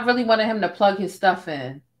I really wanted him to plug his stuff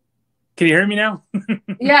in. Can you hear me now?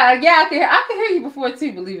 yeah, I can hear you before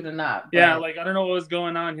too, believe it or not. But... Yeah, like I don't know what was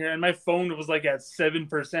going on here, and my phone was like at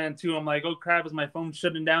 7% too. I'm like, oh crap, is my phone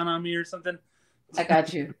shutting down on me or something? I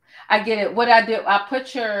got you. I get it. What I do, I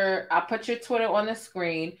put your Twitter on the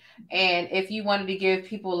screen, and if you wanted to give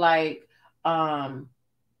people like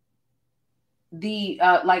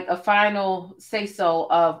like a final say so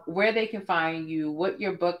of where they can find you, what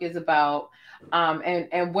your book is about,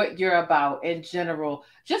 and what you're about in general,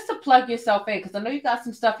 just to plug yourself in, because I know you got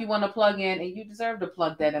some stuff you want to plug in, and you deserve to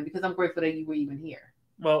plug that in, because I'm grateful that you were even here.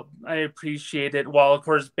 Well, I appreciate it. Well, of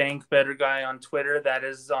course, Bank Better Guy on Twitter. That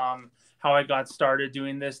is how I got started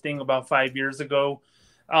doing this thing about 5 years ago.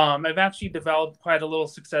 I've actually developed quite a little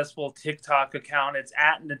successful TikTok account. It's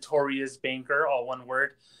at Notorious Banker, all one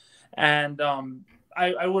word. And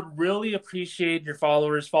I would really appreciate your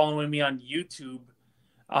followers following me on YouTube.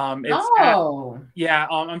 I'm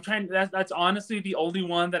trying. That's honestly the only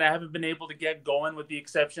one that I haven't been able to get going, with the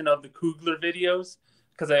exception of the Kugler videos,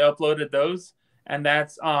 because I uploaded those. And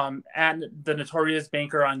that's at the Notorious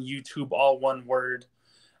Banker on YouTube, all one word.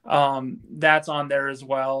 That's on there as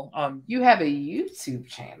well. You have a YouTube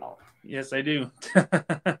channel? Yes, I do.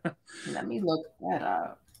 Let me look that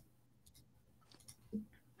up.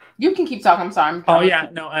 You can keep talking. I'm sorry.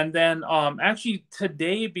 And then actually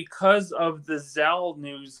today, because of the Zelle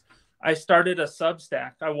news, I started a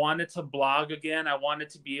Substack. I wanted to blog again. I wanted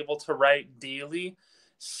to be able to write daily.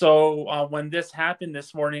 So when this happened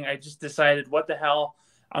this morning, I just decided, what the hell?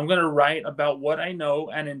 I'm going to write about what I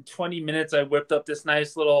know. And in 20 minutes, I whipped up this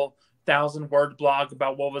nice little 1,000-word blog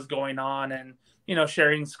about what was going on, and,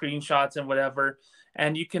 sharing screenshots and whatever.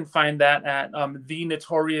 And you can find that at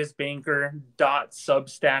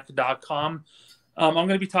thenotoriousbanker.substack.com. I'm going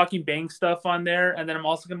to be talking bank stuff on there. And then I'm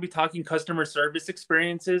also going to be talking customer service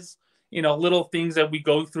experiences, little things that we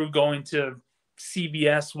go through going to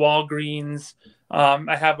CVS, Walgreens.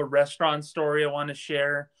 I have a restaurant story I want to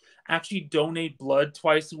share. Actually donate blood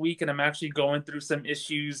twice a week, and I'm actually going through some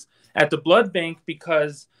issues at the blood bank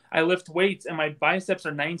because I lift weights and my biceps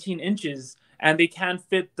are 19 inches and they can't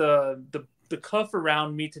fit the cuff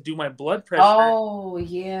around me to do my blood pressure. Oh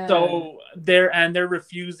yeah. So they're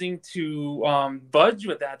refusing to budge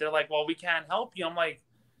with that. They're like, well, we can't help you. I'm like,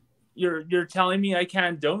 you're telling me I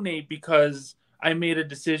can't donate because I made a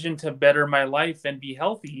decision to better my life and be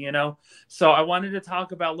healthy, So I wanted to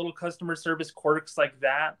talk about little customer service quirks like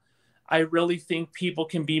that. I really think people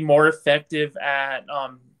can be more effective at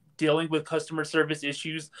dealing with customer service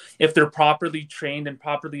issues if they're properly trained and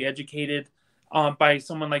properly educated by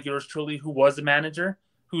someone like yours truly, who was a manager,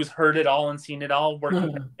 who's heard it all and seen it all working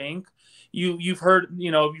at a bank. You've heard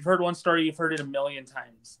one story, you've heard it a million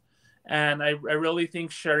times. And I really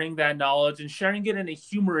think sharing that knowledge and sharing it in a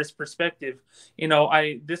humorous perspective,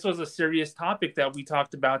 this was a serious topic that we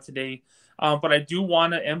talked about today. But I do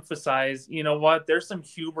want to emphasize, there's some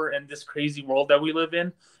humor in this crazy world that we live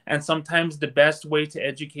in. And sometimes the best way to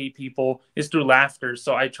educate people is through laughter.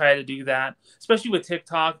 So I try to do that, especially with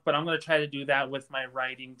TikTok, but I'm going to try to do that with my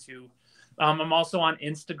writing too. I'm also on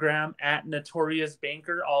Instagram at Notorious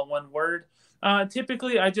Banker, all one word.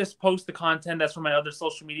 Typically, I just post the content that's from my other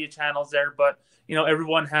social media channels there, but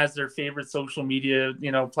everyone has their favorite social media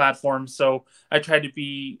platforms, so I try to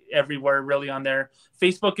be everywhere really on there.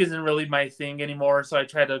 Facebook isn't really my thing anymore, so I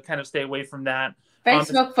try to kind of stay away from that.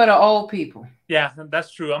 Facebook for the old people. Yeah,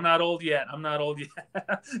 that's true. I'm not old yet.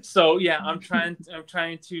 So yeah, I'm trying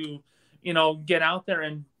to get out there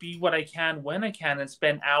and be what I can when I can, and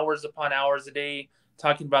spend hours upon hours a day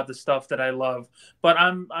talking about the stuff that I love. But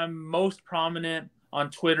I'm most prominent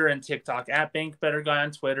on Twitter and TikTok, at Bank Better Guy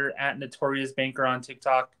on Twitter, at Notorious Banker on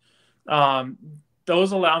TikTok.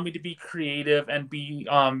 those allow me to be creative and be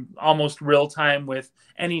almost real time with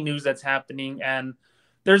any news that's happening. And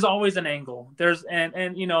there's always an angle.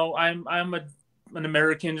 And you know, I'm an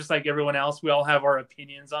American just like everyone else. We all have our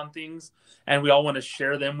opinions on things, and we all want to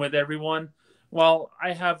share them with everyone. Well,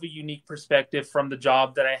 I have a unique perspective from the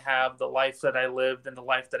job that I have, the life that I lived, and the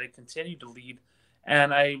life that I continue to lead.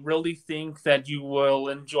 And I really think that you will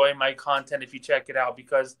enjoy my content if you check it out,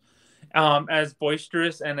 because as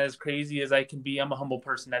boisterous and as crazy as I can be, I'm a humble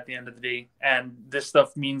person at the end of the day. And this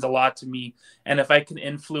stuff means a lot to me. And if I can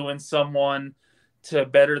influence someone to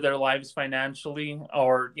better their lives financially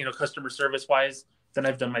or, you know, customer service wise, then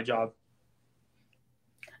I've done my job.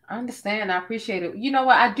 I understand. I appreciate it. You know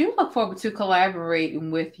what? I do look forward to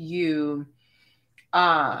collaborating with you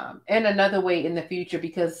in another way in the future,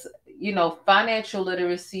 because, you know, financial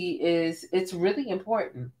literacy it's really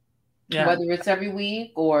important. Yeah. Whether it's every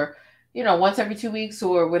week or, you know, once every 2 weeks,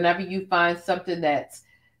 or whenever you find something that's,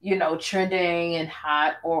 you know, trending and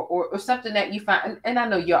hot, or something that you find. And I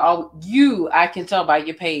know I can tell by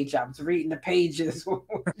your page. I was reading the pages.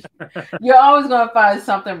 You're always going to find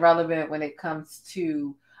something relevant when it comes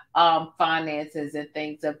to finances and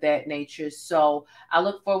things of that nature. So I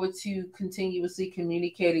look forward to continuously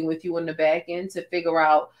communicating with you on the back end to figure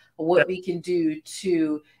out what we can do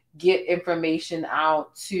to get information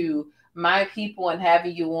out to my people, and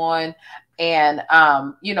having you on and,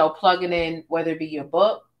 you know, plugging in, whether it be your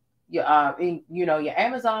book, your, you know, your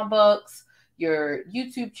Amazon books, your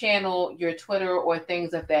YouTube channel, your Twitter, or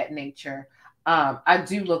things of that nature. I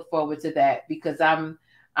do look forward to that, because I'm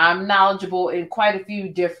knowledgeable in quite a few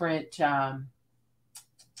different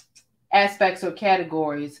aspects or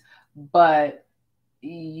categories, but,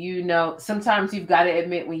 you know, sometimes you've got to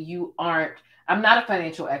admit when you aren't. I'm not a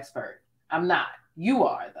financial expert. I'm not. You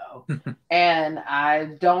are, though. And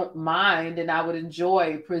I don't mind, and I would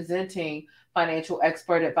enjoy presenting financial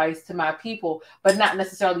expert advice to my people, but not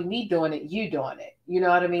necessarily me doing it, you doing it. You know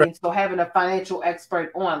what I mean? Right. So having a financial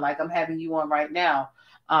expert on, like I'm having you on right now,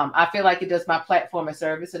 I feel like it does my platform a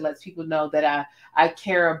service. It lets people know that I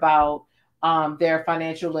care about their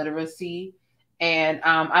financial literacy. And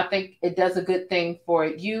I think it does a good thing for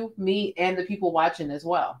you, me, and the people watching as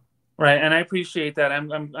well. Right. And I appreciate that.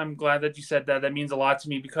 I'm glad that you said that. That means a lot to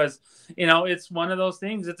me, because, you know, it's one of those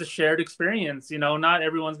things. It's a shared experience. You know, not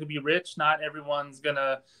everyone's going to be rich. Not everyone's going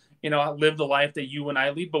to, you know, live the life that you and I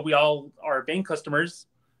lead, but we all are bank customers.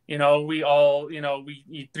 You know, we all, you know, we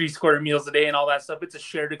eat 3 square meals a day and all that stuff. It's a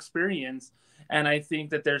shared experience. And I think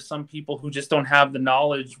that there's some people who just don't have the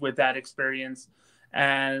knowledge with that experience.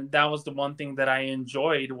 And that was the one thing that I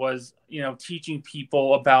enjoyed was, you know, teaching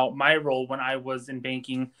people about my role when I was in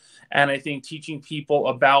banking. And I think teaching people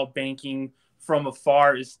about banking from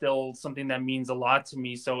afar is still something that means a lot to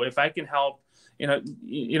me. So if I can help,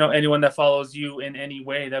 you know, anyone that follows you in any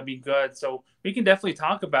way, that'd be good. So we can definitely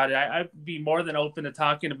talk about it. I'd be more than open to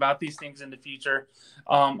talking about these things in the future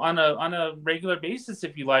on a regular basis,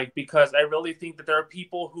 if you like, because I really think that there are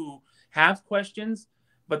people who have questions,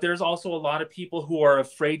 but there's also a lot of people who are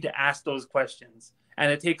afraid to ask those questions.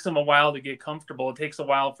 And it takes them a while to get comfortable. It takes a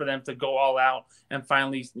while for them to go all out and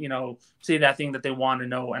finally, you know, say that thing that they want to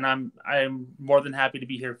know. And I'm more than happy to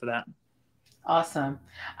be here for that. Awesome.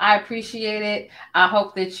 I appreciate it. I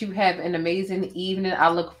hope that you have an amazing evening. I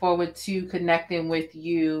look forward to connecting with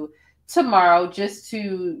you tomorrow, just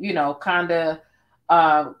to, you know, kind of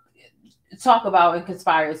talk about and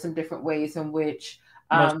conspire some different ways in which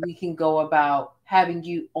we can go about having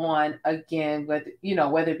you on again, whether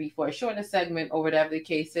it be for a shorter segment or whatever the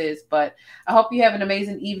case is. But I hope you have an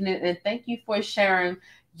amazing evening, and thank you for sharing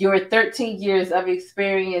your 13 years of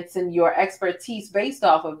experience and your expertise based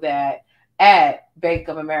off of that at Bak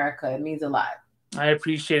of America. It means a lot. I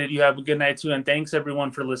appreciate it. You have a good night too, and thanks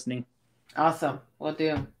everyone for listening. Awesome. Will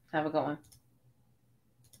do. Have a good one.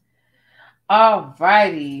 All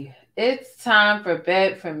righty. It's time for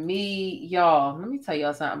bed for me, y'all. Let me tell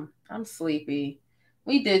y'all something. I'm sleepy.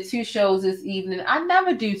 We did 2 shows this evening. I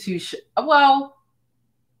never do 2 shows. Well,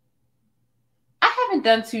 I haven't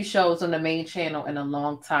done 2 shows on the main channel in a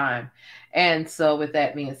long time. And so with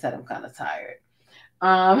that being said, I'm kind of tired.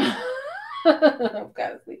 I'm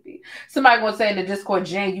kind of sleepy. Somebody gonna say in the Discord,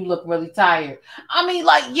 Jane, you look really tired. I mean,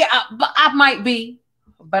 like, yeah, but I might be,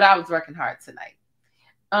 but I was working hard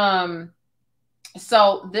tonight.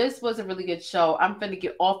 So this was a really good show. I'm finna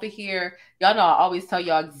get off of here. Y'all know I always tell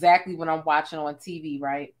y'all exactly what I'm watching on TV,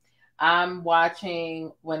 right? I'm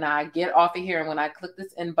watching when I get off of here, and when I click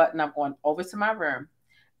this end button, I'm going over to my room,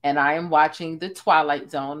 and I am watching The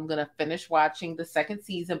Twilight Zone. I'm gonna finish watching the 2nd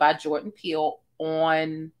season by Jordan Peele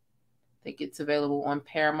on, I think it's available on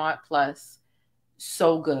Paramount Plus.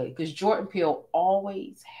 so good because Jordan Peele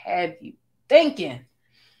always have you thinking,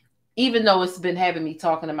 even though it's been having me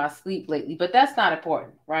talking in my sleep lately. But that's not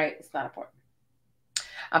important, right? It's not important.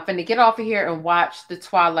 I'm finna get off of here and watch The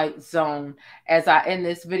Twilight Zone as I end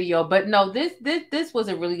this video. But no, this was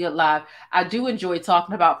a really good live. I do enjoy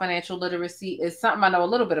talking about financial literacy. It's something I know a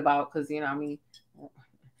little bit about because, you know, I mean,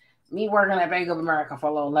 me working at Bank of America for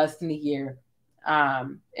a little less than a year.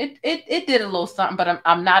 It did a little something, but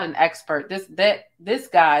I'm not an expert. This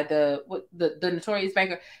guy, the notorious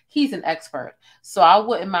banker, he's an expert. So I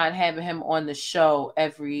wouldn't mind having him on the show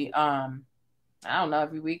every I don't know,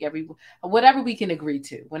 every week, whatever we can agree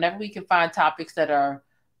to. Whenever we can find topics that are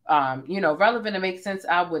relevant and make sense,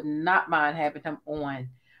 I would not mind having him on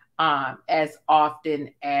as often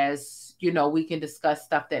as, we can discuss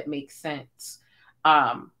stuff that makes sense.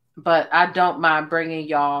 But I don't mind bringing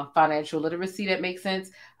y'all financial literacy that makes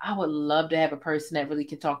sense. I would love to have a person that really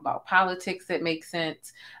can talk about politics that makes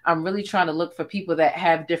sense. I'm really trying to look for people that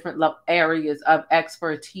have different areas of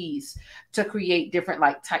expertise to create different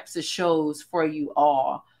types of shows for you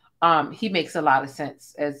all. He makes a lot of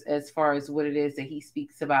sense as far as what it is that he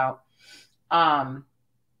speaks about. But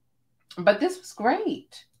this was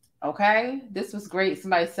great. Okay, this was great.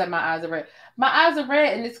 Somebody said my eyes are red. My eyes are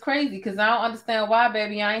red, and it's crazy because I don't understand why,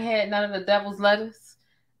 baby. I ain't had none of the devil's lettuce.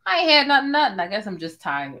 I ain't had nothing. I guess I'm just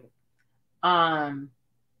tired.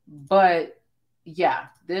 But yeah,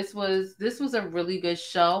 this was a really good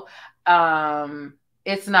show.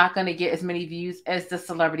 It's not gonna get as many views as the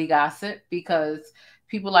celebrity gossip because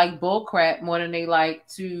people like bullcrap more than they like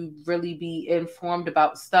to really be informed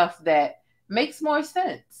about stuff that makes more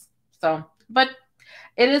sense. So, but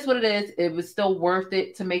it is what it is. It was still worth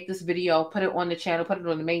it to make this video, put it on the channel, put it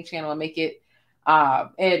on the main channel, and make it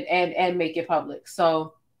and make it public.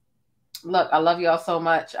 So look, I love y'all so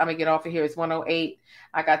much. I'm gonna get off of here. It's 1:08.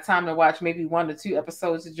 I got time to watch maybe 1 to 2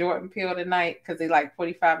 episodes of Jordan Peele tonight because they like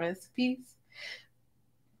 45 minutes a piece.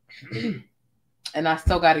 And I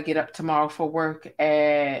still got to get up tomorrow for work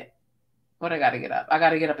at what I got to get up. I got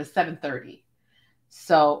to get up at 7:30.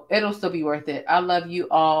 So it'll still be worth it. I love you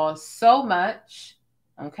all so much.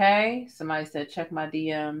 Okay. Somebody said, check my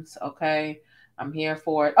DMs. Okay. I'm here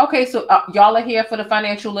for it. Okay. So y'all are here for the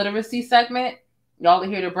financial literacy segment. Y'all are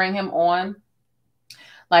here to bring him on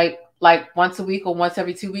like once a week or once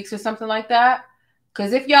every 2 weeks or something like that.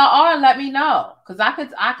 Cause if y'all are, let me know. Cause I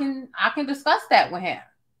can discuss that with him.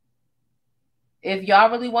 If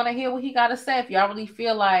y'all really want to hear what he got to say, if y'all really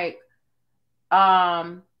feel like,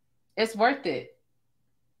 it's worth it.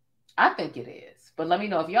 I think it is, but let me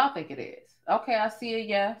know if y'all think it is. Okay, I see a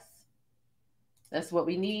yes. That's what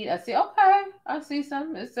we need. I see. Okay, I see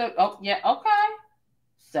some. Oh yeah. Okay,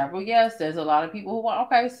 several yes. There's a lot of people who want.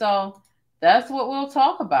 Okay, so that's what we'll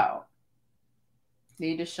talk about.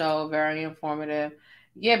 Need to show very informative.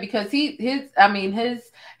 Yeah, because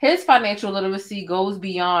his financial literacy goes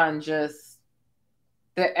beyond just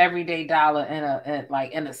the everyday dollar in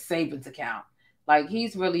a savings account. Like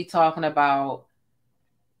he's really talking about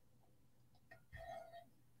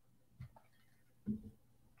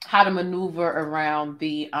how to maneuver around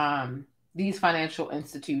these financial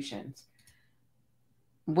institutions,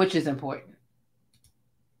 which is important.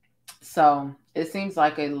 So it seems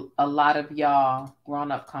like a lot of y'all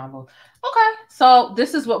grown-up convo. Okay, so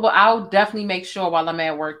this is what I'll definitely make sure while I'm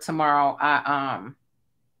at work tomorrow.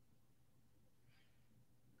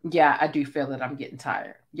 Yeah, I do feel that I'm getting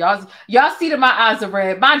tired. Y'all see that my eyes are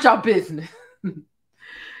red. Mind y'all business.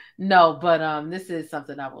 No, but this is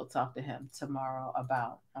something I will talk to him tomorrow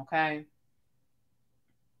about. Okay.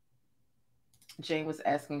 Jane was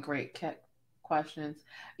asking great questions.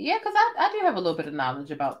 Yeah, because I do have a little bit of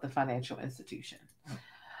knowledge about the financial institution.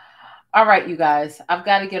 All right, you guys, I've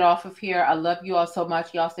got to get off of here. I love you all so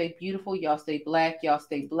much. Y'all stay beautiful. Y'all stay black. Y'all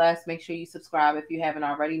stay blessed. Make sure you subscribe if you haven't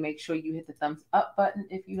already. Make sure you hit the thumbs up button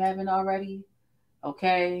if you haven't already.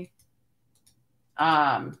 Okay.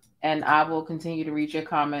 And I will continue to read your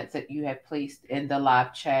comments that you have placed in the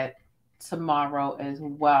live chat tomorrow as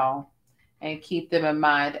well. And keep them in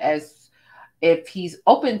mind as if he's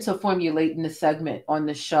open to formulating a segment on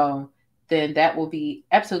the show, then that will be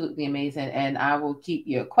absolutely amazing. And I will keep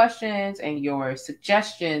your questions and your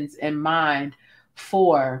suggestions in mind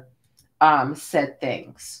for said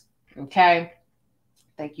things. Okay.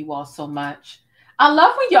 Thank you all so much. I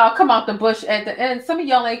love when y'all come out the bush at the end. Some of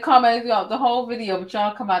y'all ain't commented the whole video, but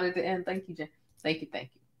y'all come out at the end. Thank you, Jen. Thank you.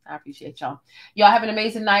 I appreciate y'all. Y'all have an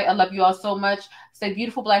amazing night. I love you all so much. Stay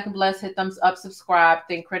beautiful, black, and blessed. Hit thumbs up, subscribe,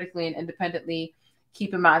 think critically and independently.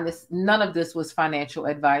 Keep in mind none of this was financial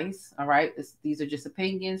advice. All right. These are just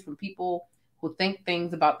opinions from people who think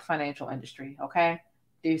things about the financial industry. Okay.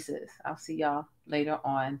 Deuces. I'll see y'all later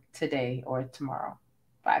on today or tomorrow.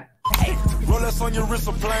 Bye.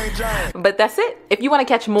 But that's it. If you want to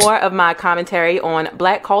catch more of my commentary on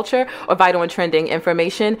Black culture or vital and trending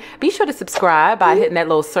information, be sure to subscribe by hitting that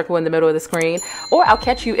little circle in the middle of the screen, or I'll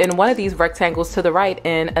catch you in one of these rectangles to the right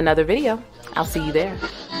in another video. I'll see you there.